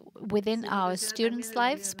within our students'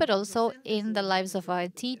 lives, but also in the lives of our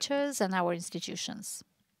teachers and our institutions.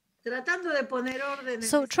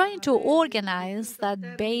 So trying to organize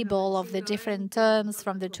that Babel of the different terms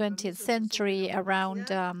from the 20th century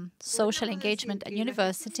around social engagement at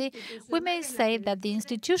university, we may say that the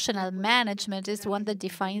institutional management is one that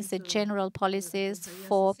defines the general policies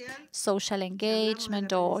for social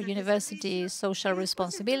engagement or university social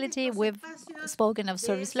responsibility. We've spoken of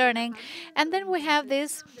service learning. And then we have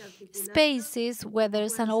these spaces where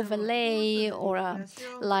there's an overlay or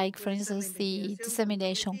like, for instance, the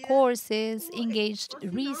dissemination courses, engaged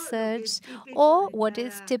research, or what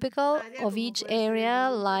is typical of each area,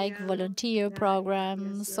 like volunteer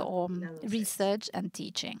programs or research and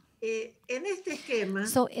teaching.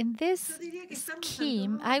 So in this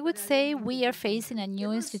scheme, I would say we are facing a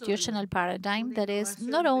new institutional paradigm that is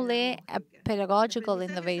not only a pedagogical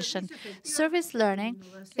innovation. Service learning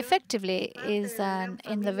effectively is an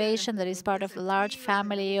innovation that is part of a large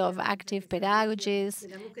family of active pedagogies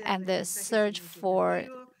and the search for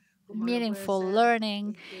meaningful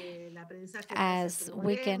learning, as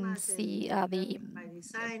we can see the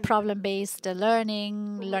problem-based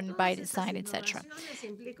learning, learning by design, etc.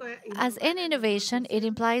 As any innovation, it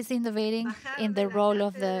implies innovating in the role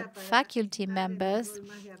of the faculty members,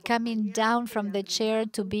 coming down from the chair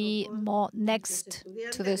to be more next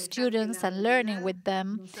to the students and learning with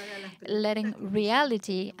them, letting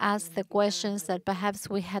reality ask the questions that perhaps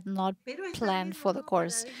we had not planned for the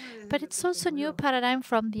course. But it's also a new paradigm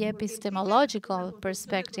from the epistemological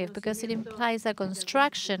perspective, because it implies a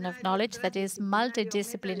construction of knowledge that is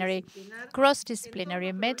multidisciplinary,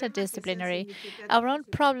 cross-disciplinary, metadisciplinary, around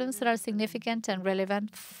problems that are significant and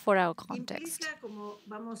relevant for our context.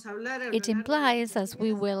 It implies, as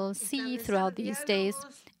we will see throughout these days,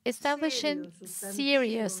 establishing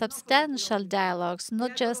serious, substantial dialogues,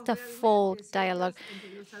 not just a folk dialogue,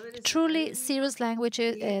 truly serious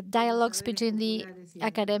dialogues between the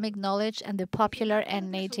academic knowledge and the popular and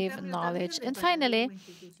native knowledge. And finally,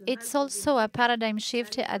 it's also a paradigm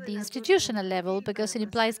shift at the institutional level, because it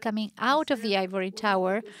implies coming out of the ivory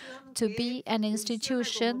tower to be an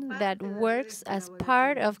institution that works as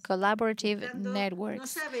part of collaborative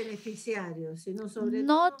networks,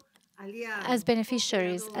 not as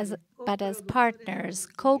beneficiaries, but as partners,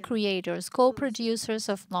 co-creators, co-producers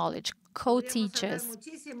of knowledge, co-teachers.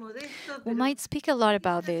 We might speak a lot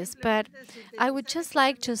about this, but I would just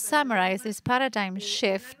like to summarize this paradigm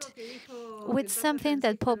shift with something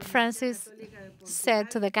that Pope Francis said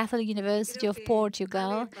to the Catholic University of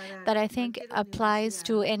Portugal that I think applies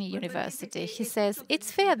to any university. He says,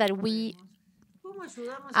 it's fair that we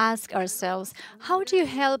ask ourselves, how do you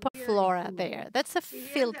help our flora there? That's a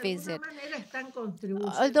field visit.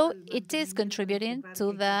 Although it is contributing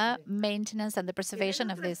to the maintenance and the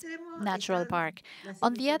preservation of this natural park.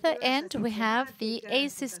 On the other end, we have the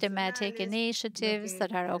asystematic initiatives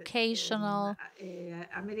that are occasional,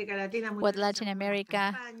 what Latin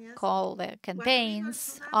America call the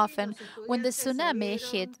campaigns. Often, when the tsunami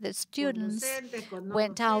hit, the students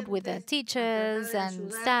went out with the teachers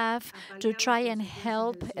and staff to try and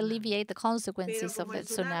help alleviate the consequences of the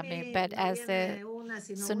tsunami. But as the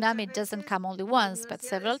tsunami doesn't come only once, but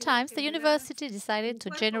several times, the university decided to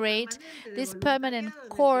generate this permanent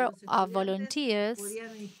core of volunteers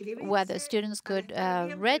where the students could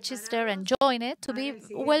register and join it to be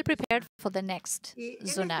well prepared for the next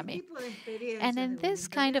tsunami. And in this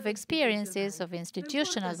kind of experiences of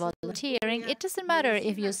institutional volunteering, it doesn't matter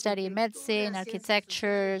if you study medicine,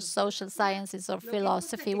 architecture, social sciences, or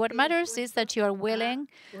philosophy. What matters is that you are willing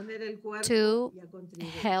to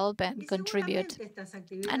help and contribute.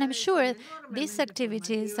 And I'm sure these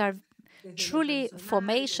activities are truly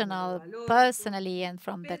formational personally and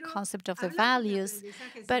from the concept of the values,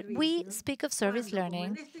 but we speak of service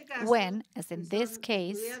learning when, as in this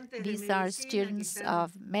case, these are students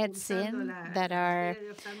of medicine that are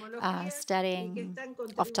studying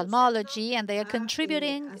ophthalmology, and they are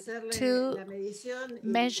contributing to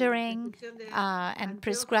measuring and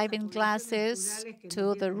prescribing glasses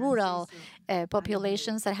to the rural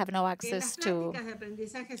populations that have no access to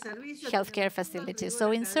healthcare facilities.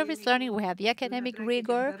 So in service learning, we have the academic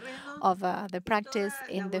rigor of the practice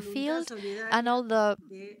in the field and all the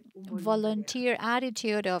volunteer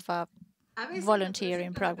attitude of a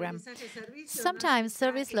volunteering program. Sometimes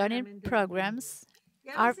service learning programs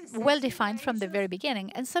are well defined from the very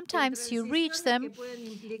beginning, and sometimes you reach them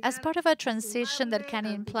as part of a transition that can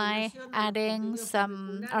imply adding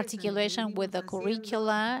some articulation with the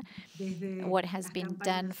curricula, what has been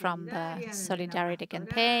done from the solidarity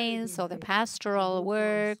campaigns or the pastoral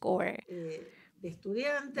work or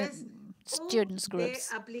students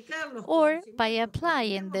groups, or by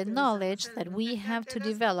applying the knowledge that we have to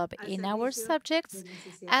develop in our subjects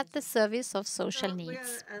at the service of social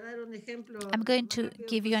needs. I'm going to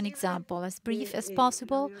give you an example, as brief as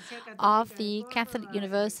possible, of the Catholic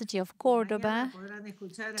University of Córdoba.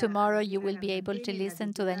 Tomorrow you will be able to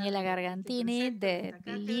listen to Daniela Gargantini, the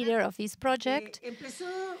leader of this project.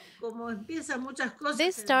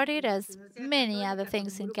 This started as many other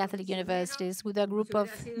things in Catholic universities with a group of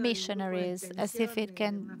missionaries, as if it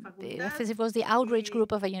was the outreach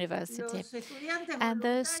group of a university. And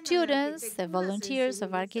the students, the volunteers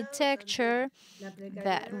of architecture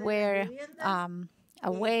that were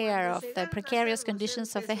aware of the precarious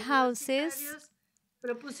conditions of the houses,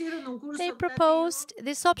 they proposed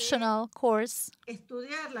this optional course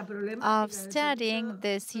of studying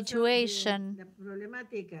the situation,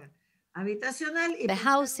 the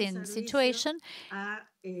housing situation,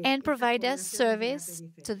 and provide a service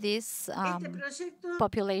to these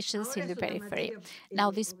populations in the periphery. Now,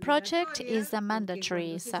 this project is a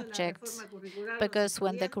mandatory subject because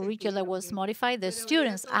when the curricula was modified, the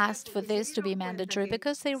students asked for this to be mandatory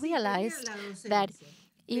because they realized that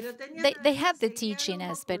if they had the teaching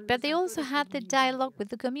aspect, but they also had the dialogue with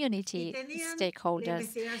the community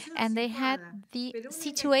stakeholders, and they had the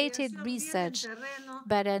situated research,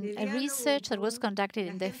 but a research that was conducted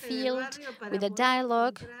in the field with a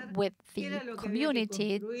dialogue with the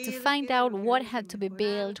community to find out what had to be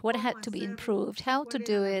built, what had to be improved, how to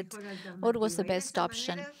do it, what was the best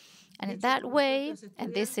option. And in that way,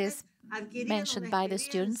 and this is mentioned by the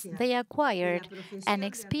students, they acquired an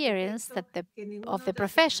experience that of the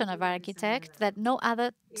profession of architect that no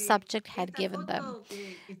other subject had given them.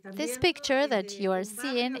 This picture that you are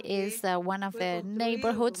seeing is one of the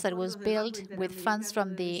neighborhoods that was built with funds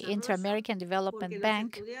from the Inter-American Development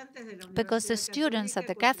Bank because the students at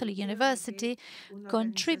the Catholic University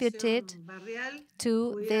contributed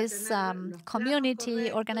to this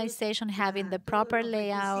community organization having the proper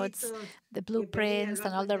layouts, the blueprints,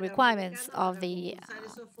 and all the requirements of the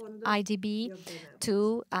IDB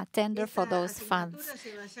to tender for those funds.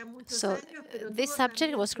 So this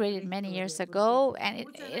subject was created many years ago, and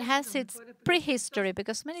it has its prehistory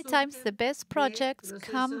because many times the best projects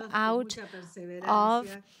come out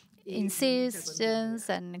of insistence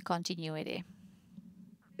and continuity.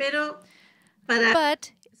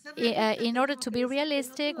 But in order to be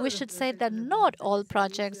realistic, we should say that not all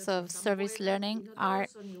projects of service learning are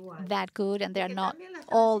that good and they're not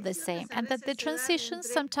all the same, and that the transitions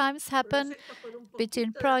sometimes happen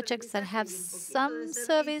between projects that have some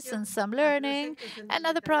service and some learning and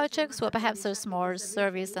other projects where perhaps there's more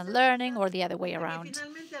service and learning or the other way around.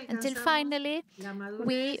 Until finally,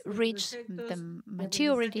 we reach the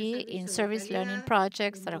maturity in service learning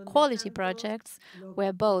projects that are quality projects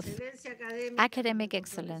where both academic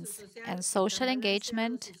excellence and social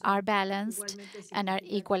engagement are balanced and are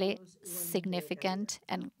equally significant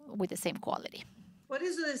and with the same quality.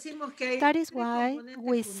 That is why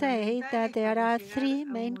we say that there are three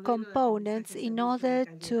main components in order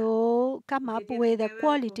to come up with a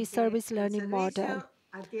quality service learning model.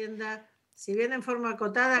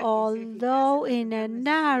 Although in a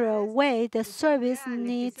narrow way, the service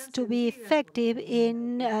needs to be effective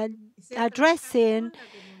in addressing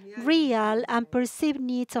real and perceived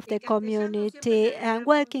needs of the community and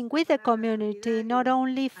working with the community, not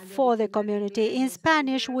only for the community. In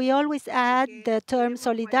Spanish, we always add the term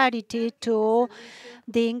solidarity to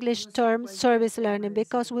the English term service learning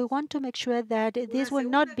because we want to make sure that this will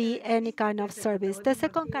not be any kind of service. The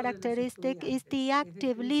second characteristic is the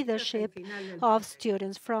active leadership of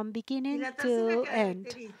students from beginning to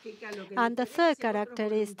end. And the third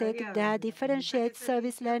characteristic that differentiates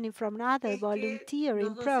service learning from other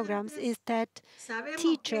volunteering programs is that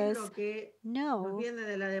teachers know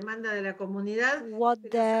what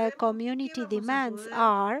the community demands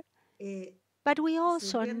are, but we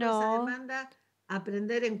also know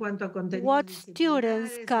what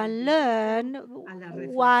students can learn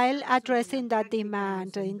while addressing that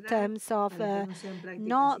demand in terms of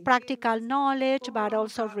practical knowledge, but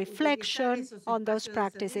also reflection on those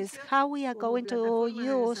practices. How we are going to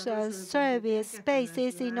use service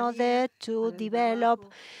spaces in order to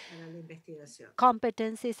develop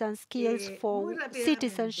competencies and skills for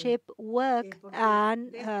citizenship, work,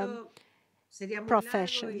 and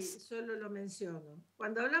professions.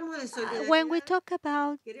 When we talk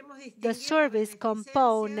about the service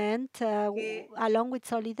component, along with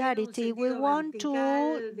solidarity, we want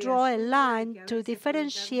to draw a line to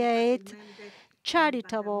differentiate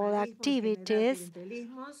charitable activities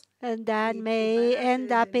and that may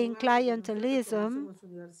end up in clientelism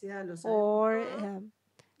or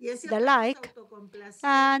the like,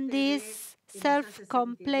 and this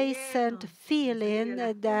self-complacent feeling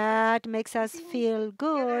that makes us feel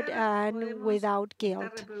good and without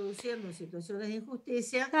guilt.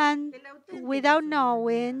 And without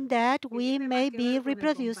knowing that we may be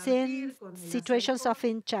reproducing situations of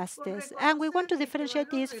injustice. And we want to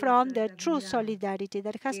differentiate this from the true solidarity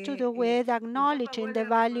that has to do with acknowledging the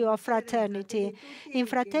value of fraternity. In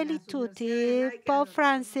Fratelli Tutti, Pope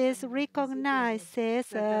Francis recognizes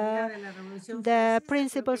the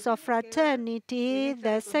principles of fraternity.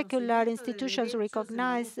 The secular institutions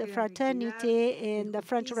recognize fraternity in the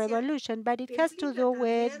French Revolution, but it has to do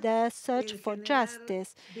with the search for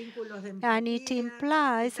justice. And it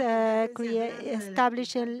implies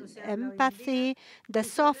establishing empathy, the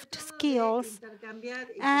soft skills,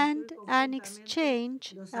 and an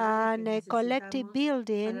exchange and a collective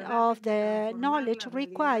building of the knowledge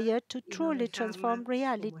required to truly transform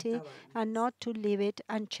reality and not to leave it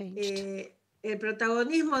unchanged. The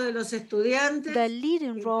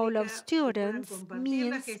leading role of students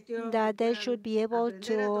means that they should be able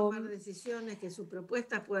to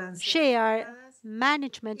share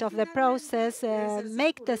management of the process,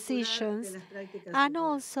 make decisions, and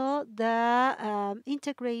also the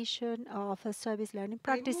integration of service learning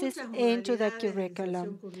practices into the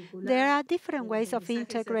curriculum. There are different ways of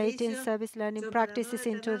integrating service learning practices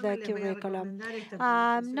into the curriculum.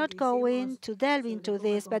 I'm not going to delve into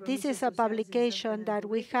this, but this is a publication that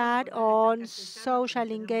we had on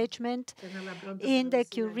social engagement in the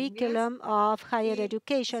curriculum of higher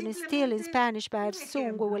education. It's still in Spanish, but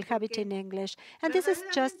soon we will have it in English. And this is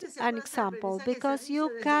just an example, because you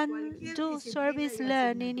can do service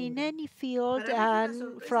learning in any field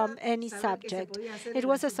and from any subject. It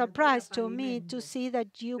was a surprise to me to see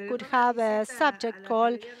that you could have a subject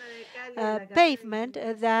called pavement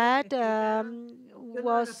that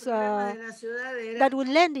that would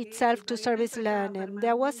lend itself to service learning.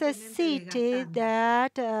 There was a city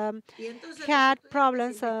that had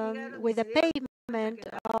problems with the pavement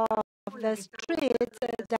of the streets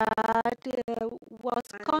that was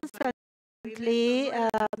constantly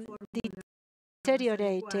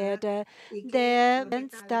deteriorated. The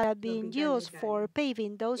elements that are being used for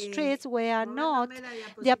paving those streets were not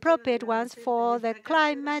the appropriate ones for the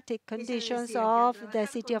climatic conditions of the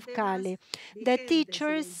city of Cali. The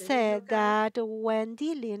teachers said that when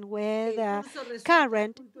dealing with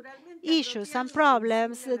current issues and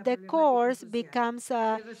problems, the course becomes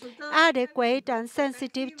adequate and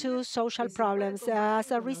sensitive to social problems. As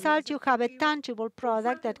a result, you have a tangible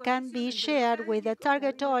product that can be shared with the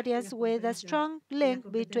target audience with a strong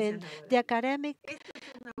link between the academic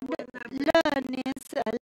learnings,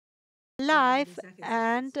 life,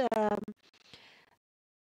 and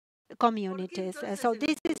communities. So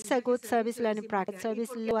this is a good service learning practice, service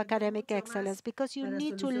academic excellence, because you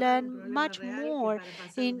need to learn much more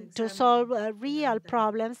to solve real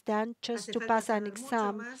problems than just to pass an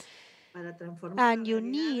exam. And you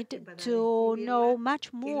need to know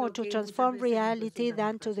much more to transform reality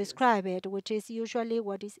than to describe it, which is usually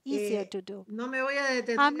what is easier to do.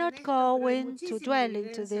 I'm not going to dwell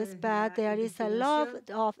into this, but there is a lot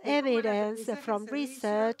of evidence from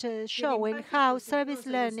research showing how service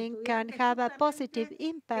learning can have a positive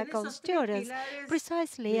impact on students,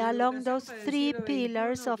 precisely along those 3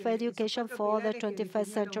 pillars of education for the 21st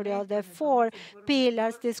century, or the 4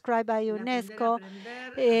 pillars described by UNESCO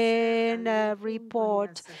in a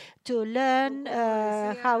report: to learn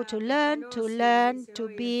how to learn, to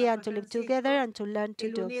be and to live together, and to learn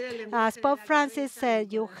to do. As Pope Francis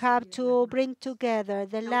said, you have to bring together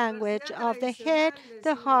the language of the head,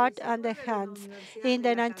 the heart, and the hands. In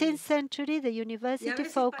the 19th century, the university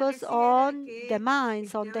focused on the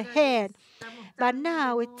minds, on the head. But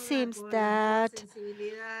now it seems that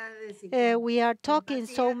we are talking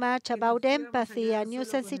so much about empathy and new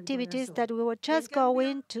sensitivities that we were just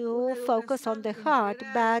going to focus on the heart.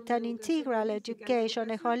 But an integral education,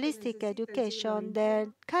 a holistic education,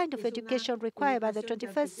 the kind of education required by the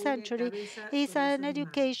 21st century is an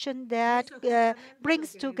education that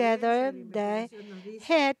brings together the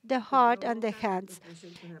head, the heart, and the hands.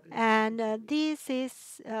 And this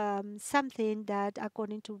is something that,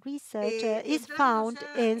 according to research, is found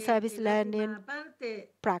in service learning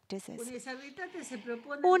practices.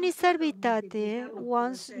 UNISERVITATE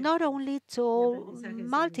wants not only to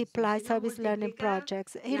multiply service learning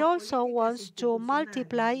projects, it also wants to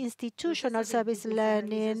multiply institutional service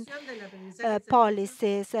learning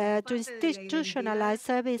policies, to institutionalize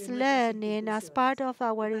service learning as part of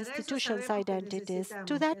our institution's identities.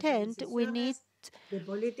 To that end, we need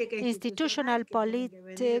institutional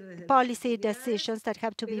policy decisions that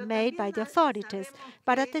have to be made by the authorities.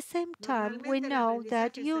 But at the same time, we know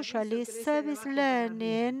that usually service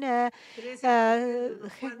learning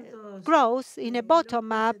grows in a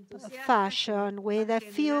bottom-up fashion with a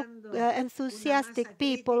few enthusiastic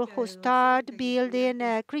people who start building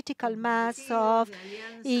a critical mass of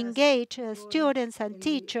engaged students and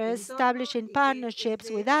teachers, establishing partnerships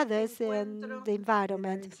with others in the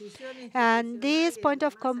environment. And this point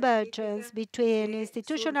of convergence between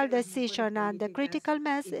institutional decision and the critical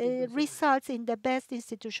mass results in the best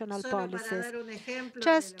institutional policies.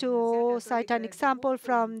 Just to cite an example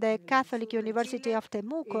from the Catholic University of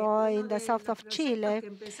Temuco in the south of Chile,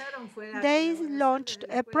 they launched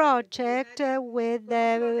a project with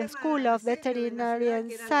the School of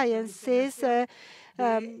Veterinary Sciences.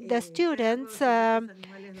 The students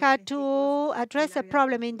had to address a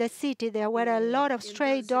problem in the city. There were a lot of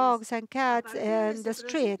stray dogs and cats in the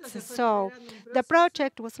streets. So the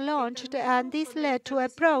project was launched, and this led to a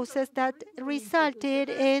process that resulted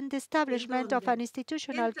in the establishment of an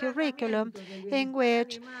institutional curriculum in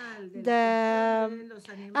which the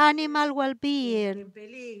animal well-being,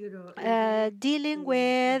 dealing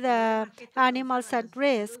with animals at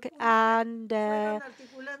risk, and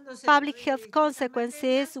public health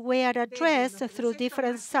consequences were addressed through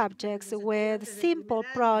different subjects with simple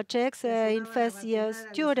projects in first-year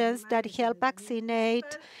students that help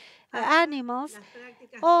vaccinate animals,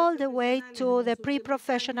 all the way to the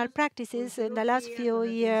pre-professional practices in the last few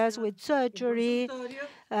years with surgery,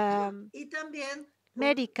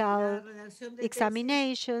 medical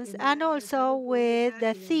examinations, and also with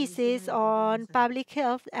the thesis on public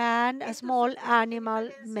health and small animal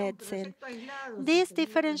medicine. This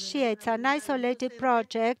differentiates an isolated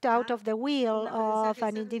project out of the will of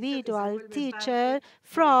an individual teacher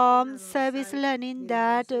from service learning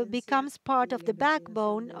that becomes part of the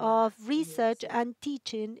backbone of research and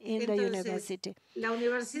teaching in the university.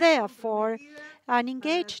 Therefore, an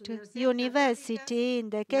engaged university, in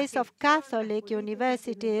the case of Catholic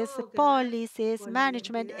universities, policies,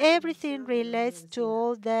 management, everything relates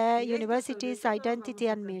to the university's identity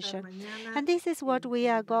and mission. And this is what we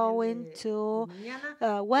are going to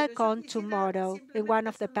work on tomorrow in one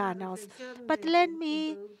of the panels. But let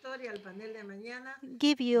me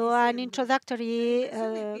give you an introductory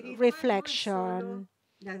reflection.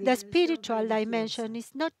 The spiritual dimension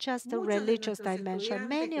is not just a religious dimension.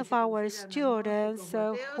 Many of our students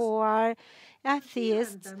who are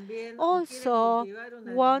atheists also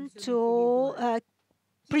want to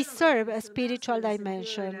preserve a spiritual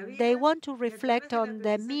dimension. They want to reflect on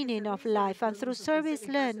the meaning of life, and through service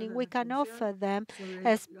learning, we can offer them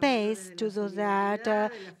a space to do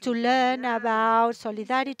that, to learn about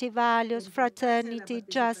solidarity values, fraternity,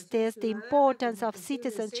 justice, the importance of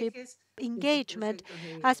citizenship, engagement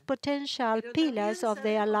as potential pillars of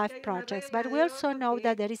their life projects. But we also know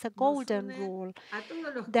that there is a golden rule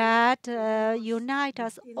that unites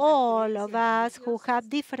us, all of us who have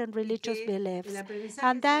different religious beliefs,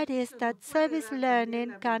 and that is that service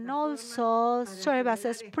learning can also serve as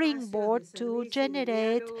a springboard to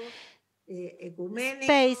generate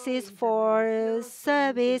spaces for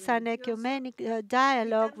service and ecumenic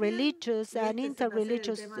dialogue, religious and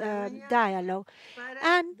interreligious dialogue,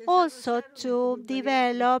 and also to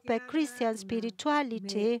develop a Christian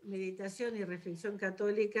spirituality,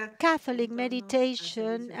 Catholic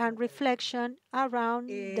meditation and reflection around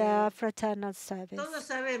the fraternal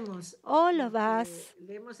service. All of us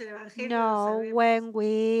know when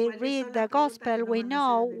we read the gospel, we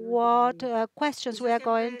know what questions we are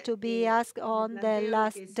going to be asked on the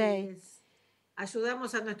last day.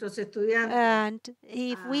 And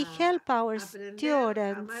if we help our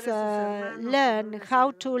students learn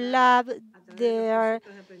how to love their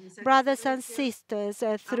brothers and sisters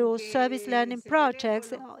through service learning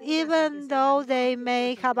projects, even though they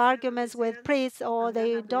may have arguments with priests or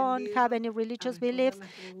they don't have any religious beliefs,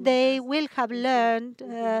 they will have learned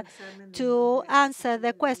to answer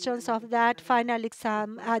the questions of that final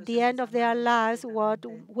exam. At the end of their lives, what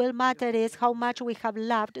will matter is how much we have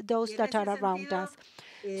loved those that are around us.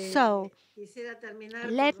 So,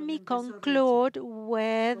 let me conclude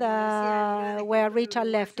with where Richard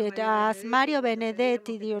left it. As Mario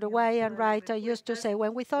Benedetti, the Uruguayan writer, used to say,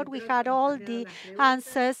 when we thought we had all the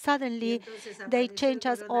answers, suddenly they changed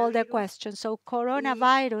us all the questions. So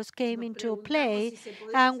coronavirus came into play,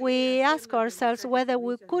 and we asked ourselves whether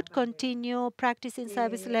we could continue practicing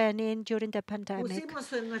service learning during the pandemic.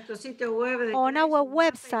 On our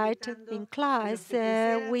website in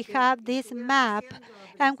CLAYSS, we have this map,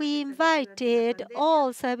 and we invited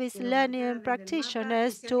all service learning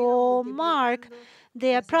practitioners to mark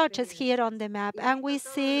the approaches here on the map, and we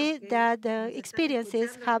see that the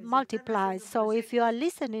experiences have multiplied. So if you are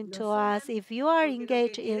listening to us, if you are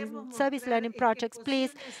engaged in service learning projects,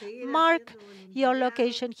 please mark your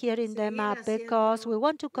location here in the map, because we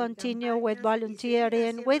want to continue with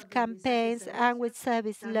volunteering, with campaigns, and with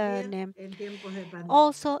service learning.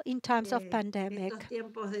 Also in times of pandemic,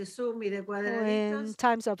 in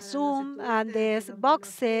times of Zoom, and these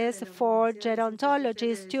boxes for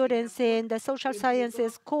gerontology students in the social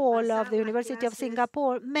sciences school of the University of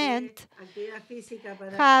Singapore meant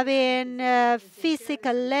having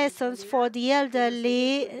physical lessons for the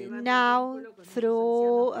elderly now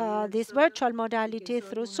through this virtual modality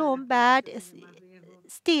through Zoom, but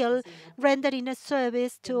still rendering a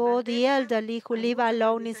service to the elderly who live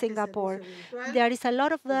alone in Singapore. There is a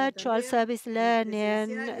lot of virtual service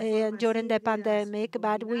learning during the pandemic,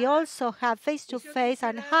 but we also have face-to-face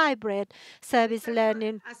and hybrid service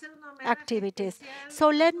learning activities. So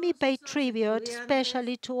let me pay tribute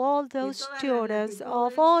especially to all those students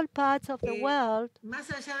of all parts of the world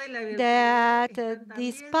that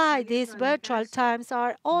despite these virtual times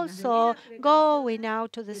are also going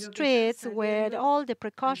out to the streets with all the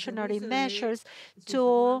precautionary measures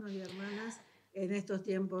to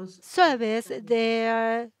service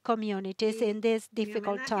their communities in these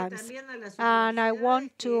difficult times. And I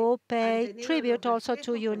want to pay tribute also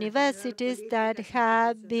to universities that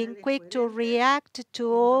have been quick to react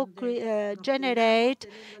to generate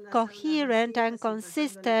coherent and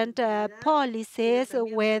consistent policies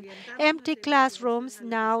with empty classrooms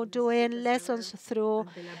now doing lessons through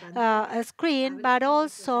a screen, but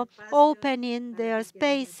also opening their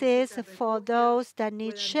spaces for those that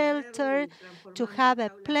need shelter to have a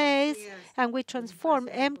place, and we transform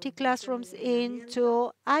empty classrooms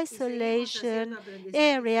into isolation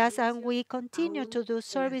areas, and we continue to do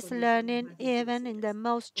service learning even in the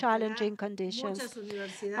most challenging conditions.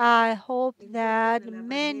 I hope that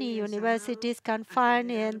many universities can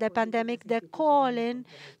find in the pandemic the calling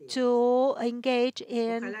to engage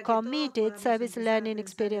in committed service learning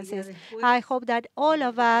experiences. I hope that all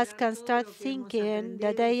of us can start thinking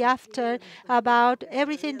the day after about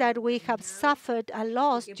everything that we have suffered and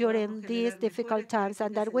lost during these difficult times,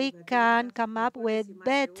 and that we can come up with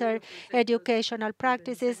better educational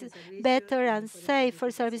practices, better and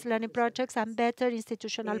safer service learning projects, and better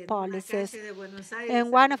institutional policies.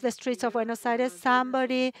 In one of the streets of Buenos Aires,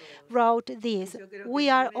 somebody wrote this: "We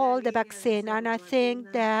are all the vaccine." And I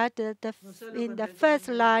think that in the first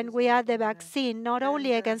line, we are the vaccine, not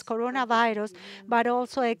only against coronavirus, but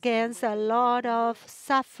also against a lot of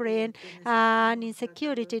suffering and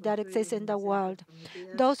insecurity that exists in the world.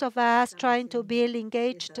 Those of us trying to build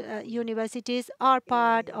engaged universities are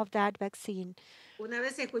part of that vaccine.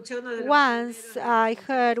 Once I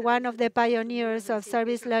heard one of the pioneers of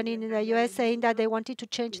service learning in the US saying that they wanted to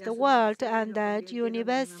change the world, and that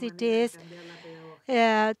universities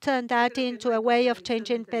turn that into a way of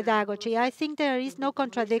changing pedagogy. I think there is no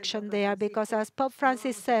contradiction there, because as Pope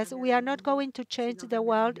Francis says, we are not going to change the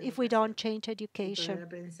world if we don't change education.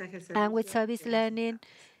 And with service learning,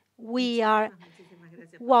 we are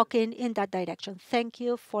walking in that direction. Thank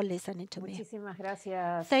you for listening to me.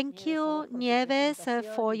 Thank you, Nieves,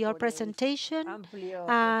 for your presentation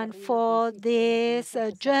and for this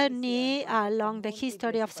journey along the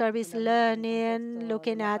history of service learning,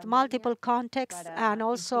 looking at multiple contexts and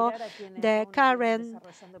also the current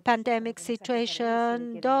pandemic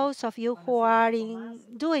situation. Those of you who are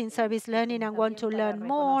doing service learning and want to learn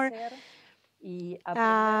more,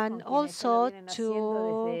 and also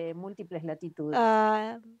to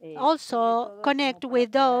also connect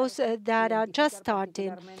with those that are just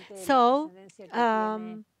starting. So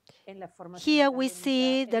here we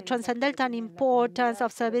see the transcendental importance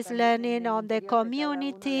of service learning on the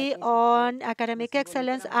community, on academic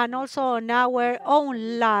excellence, and also on our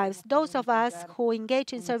own lives. Those of us who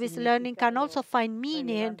engage in service learning can also find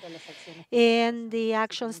meaning in the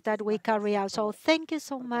actions that we carry out. So thank you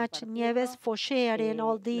so much, Nieves, for sharing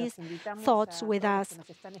all these thoughts with us.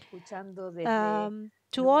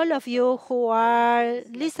 To all of you who are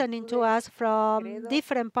listening to us from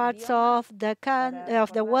different parts of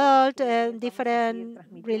the world, different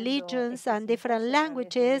religions and different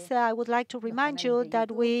languages, I would like to remind you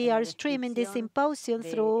that we are streaming this symposium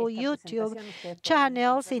through YouTube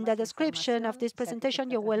channels. In the description of this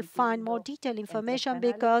presentation, you will find more detailed information,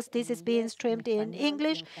 because this is being streamed in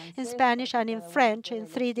English, in Spanish, and in French in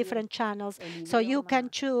 3 different channels. So you can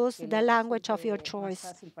choose the language of your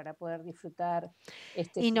choice.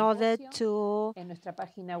 in order to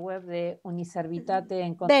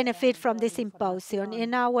benefit from the symposium.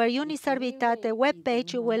 In our UNISERVITATE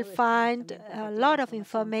webpage, you will find a lot of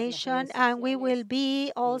information, and we will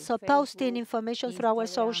be also posting information through our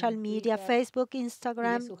social media, Facebook,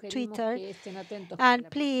 Instagram, Twitter. And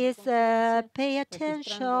please pay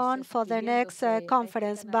attention for the next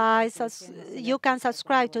conference. You can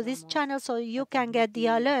subscribe to this channel so you can get the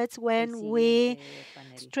alerts when we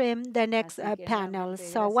stream the next panel.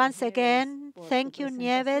 So once again, thank you,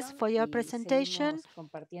 Nieves, for your presentation.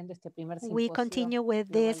 We continue with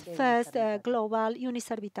this first Global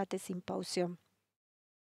UNISERVITATE Symposium.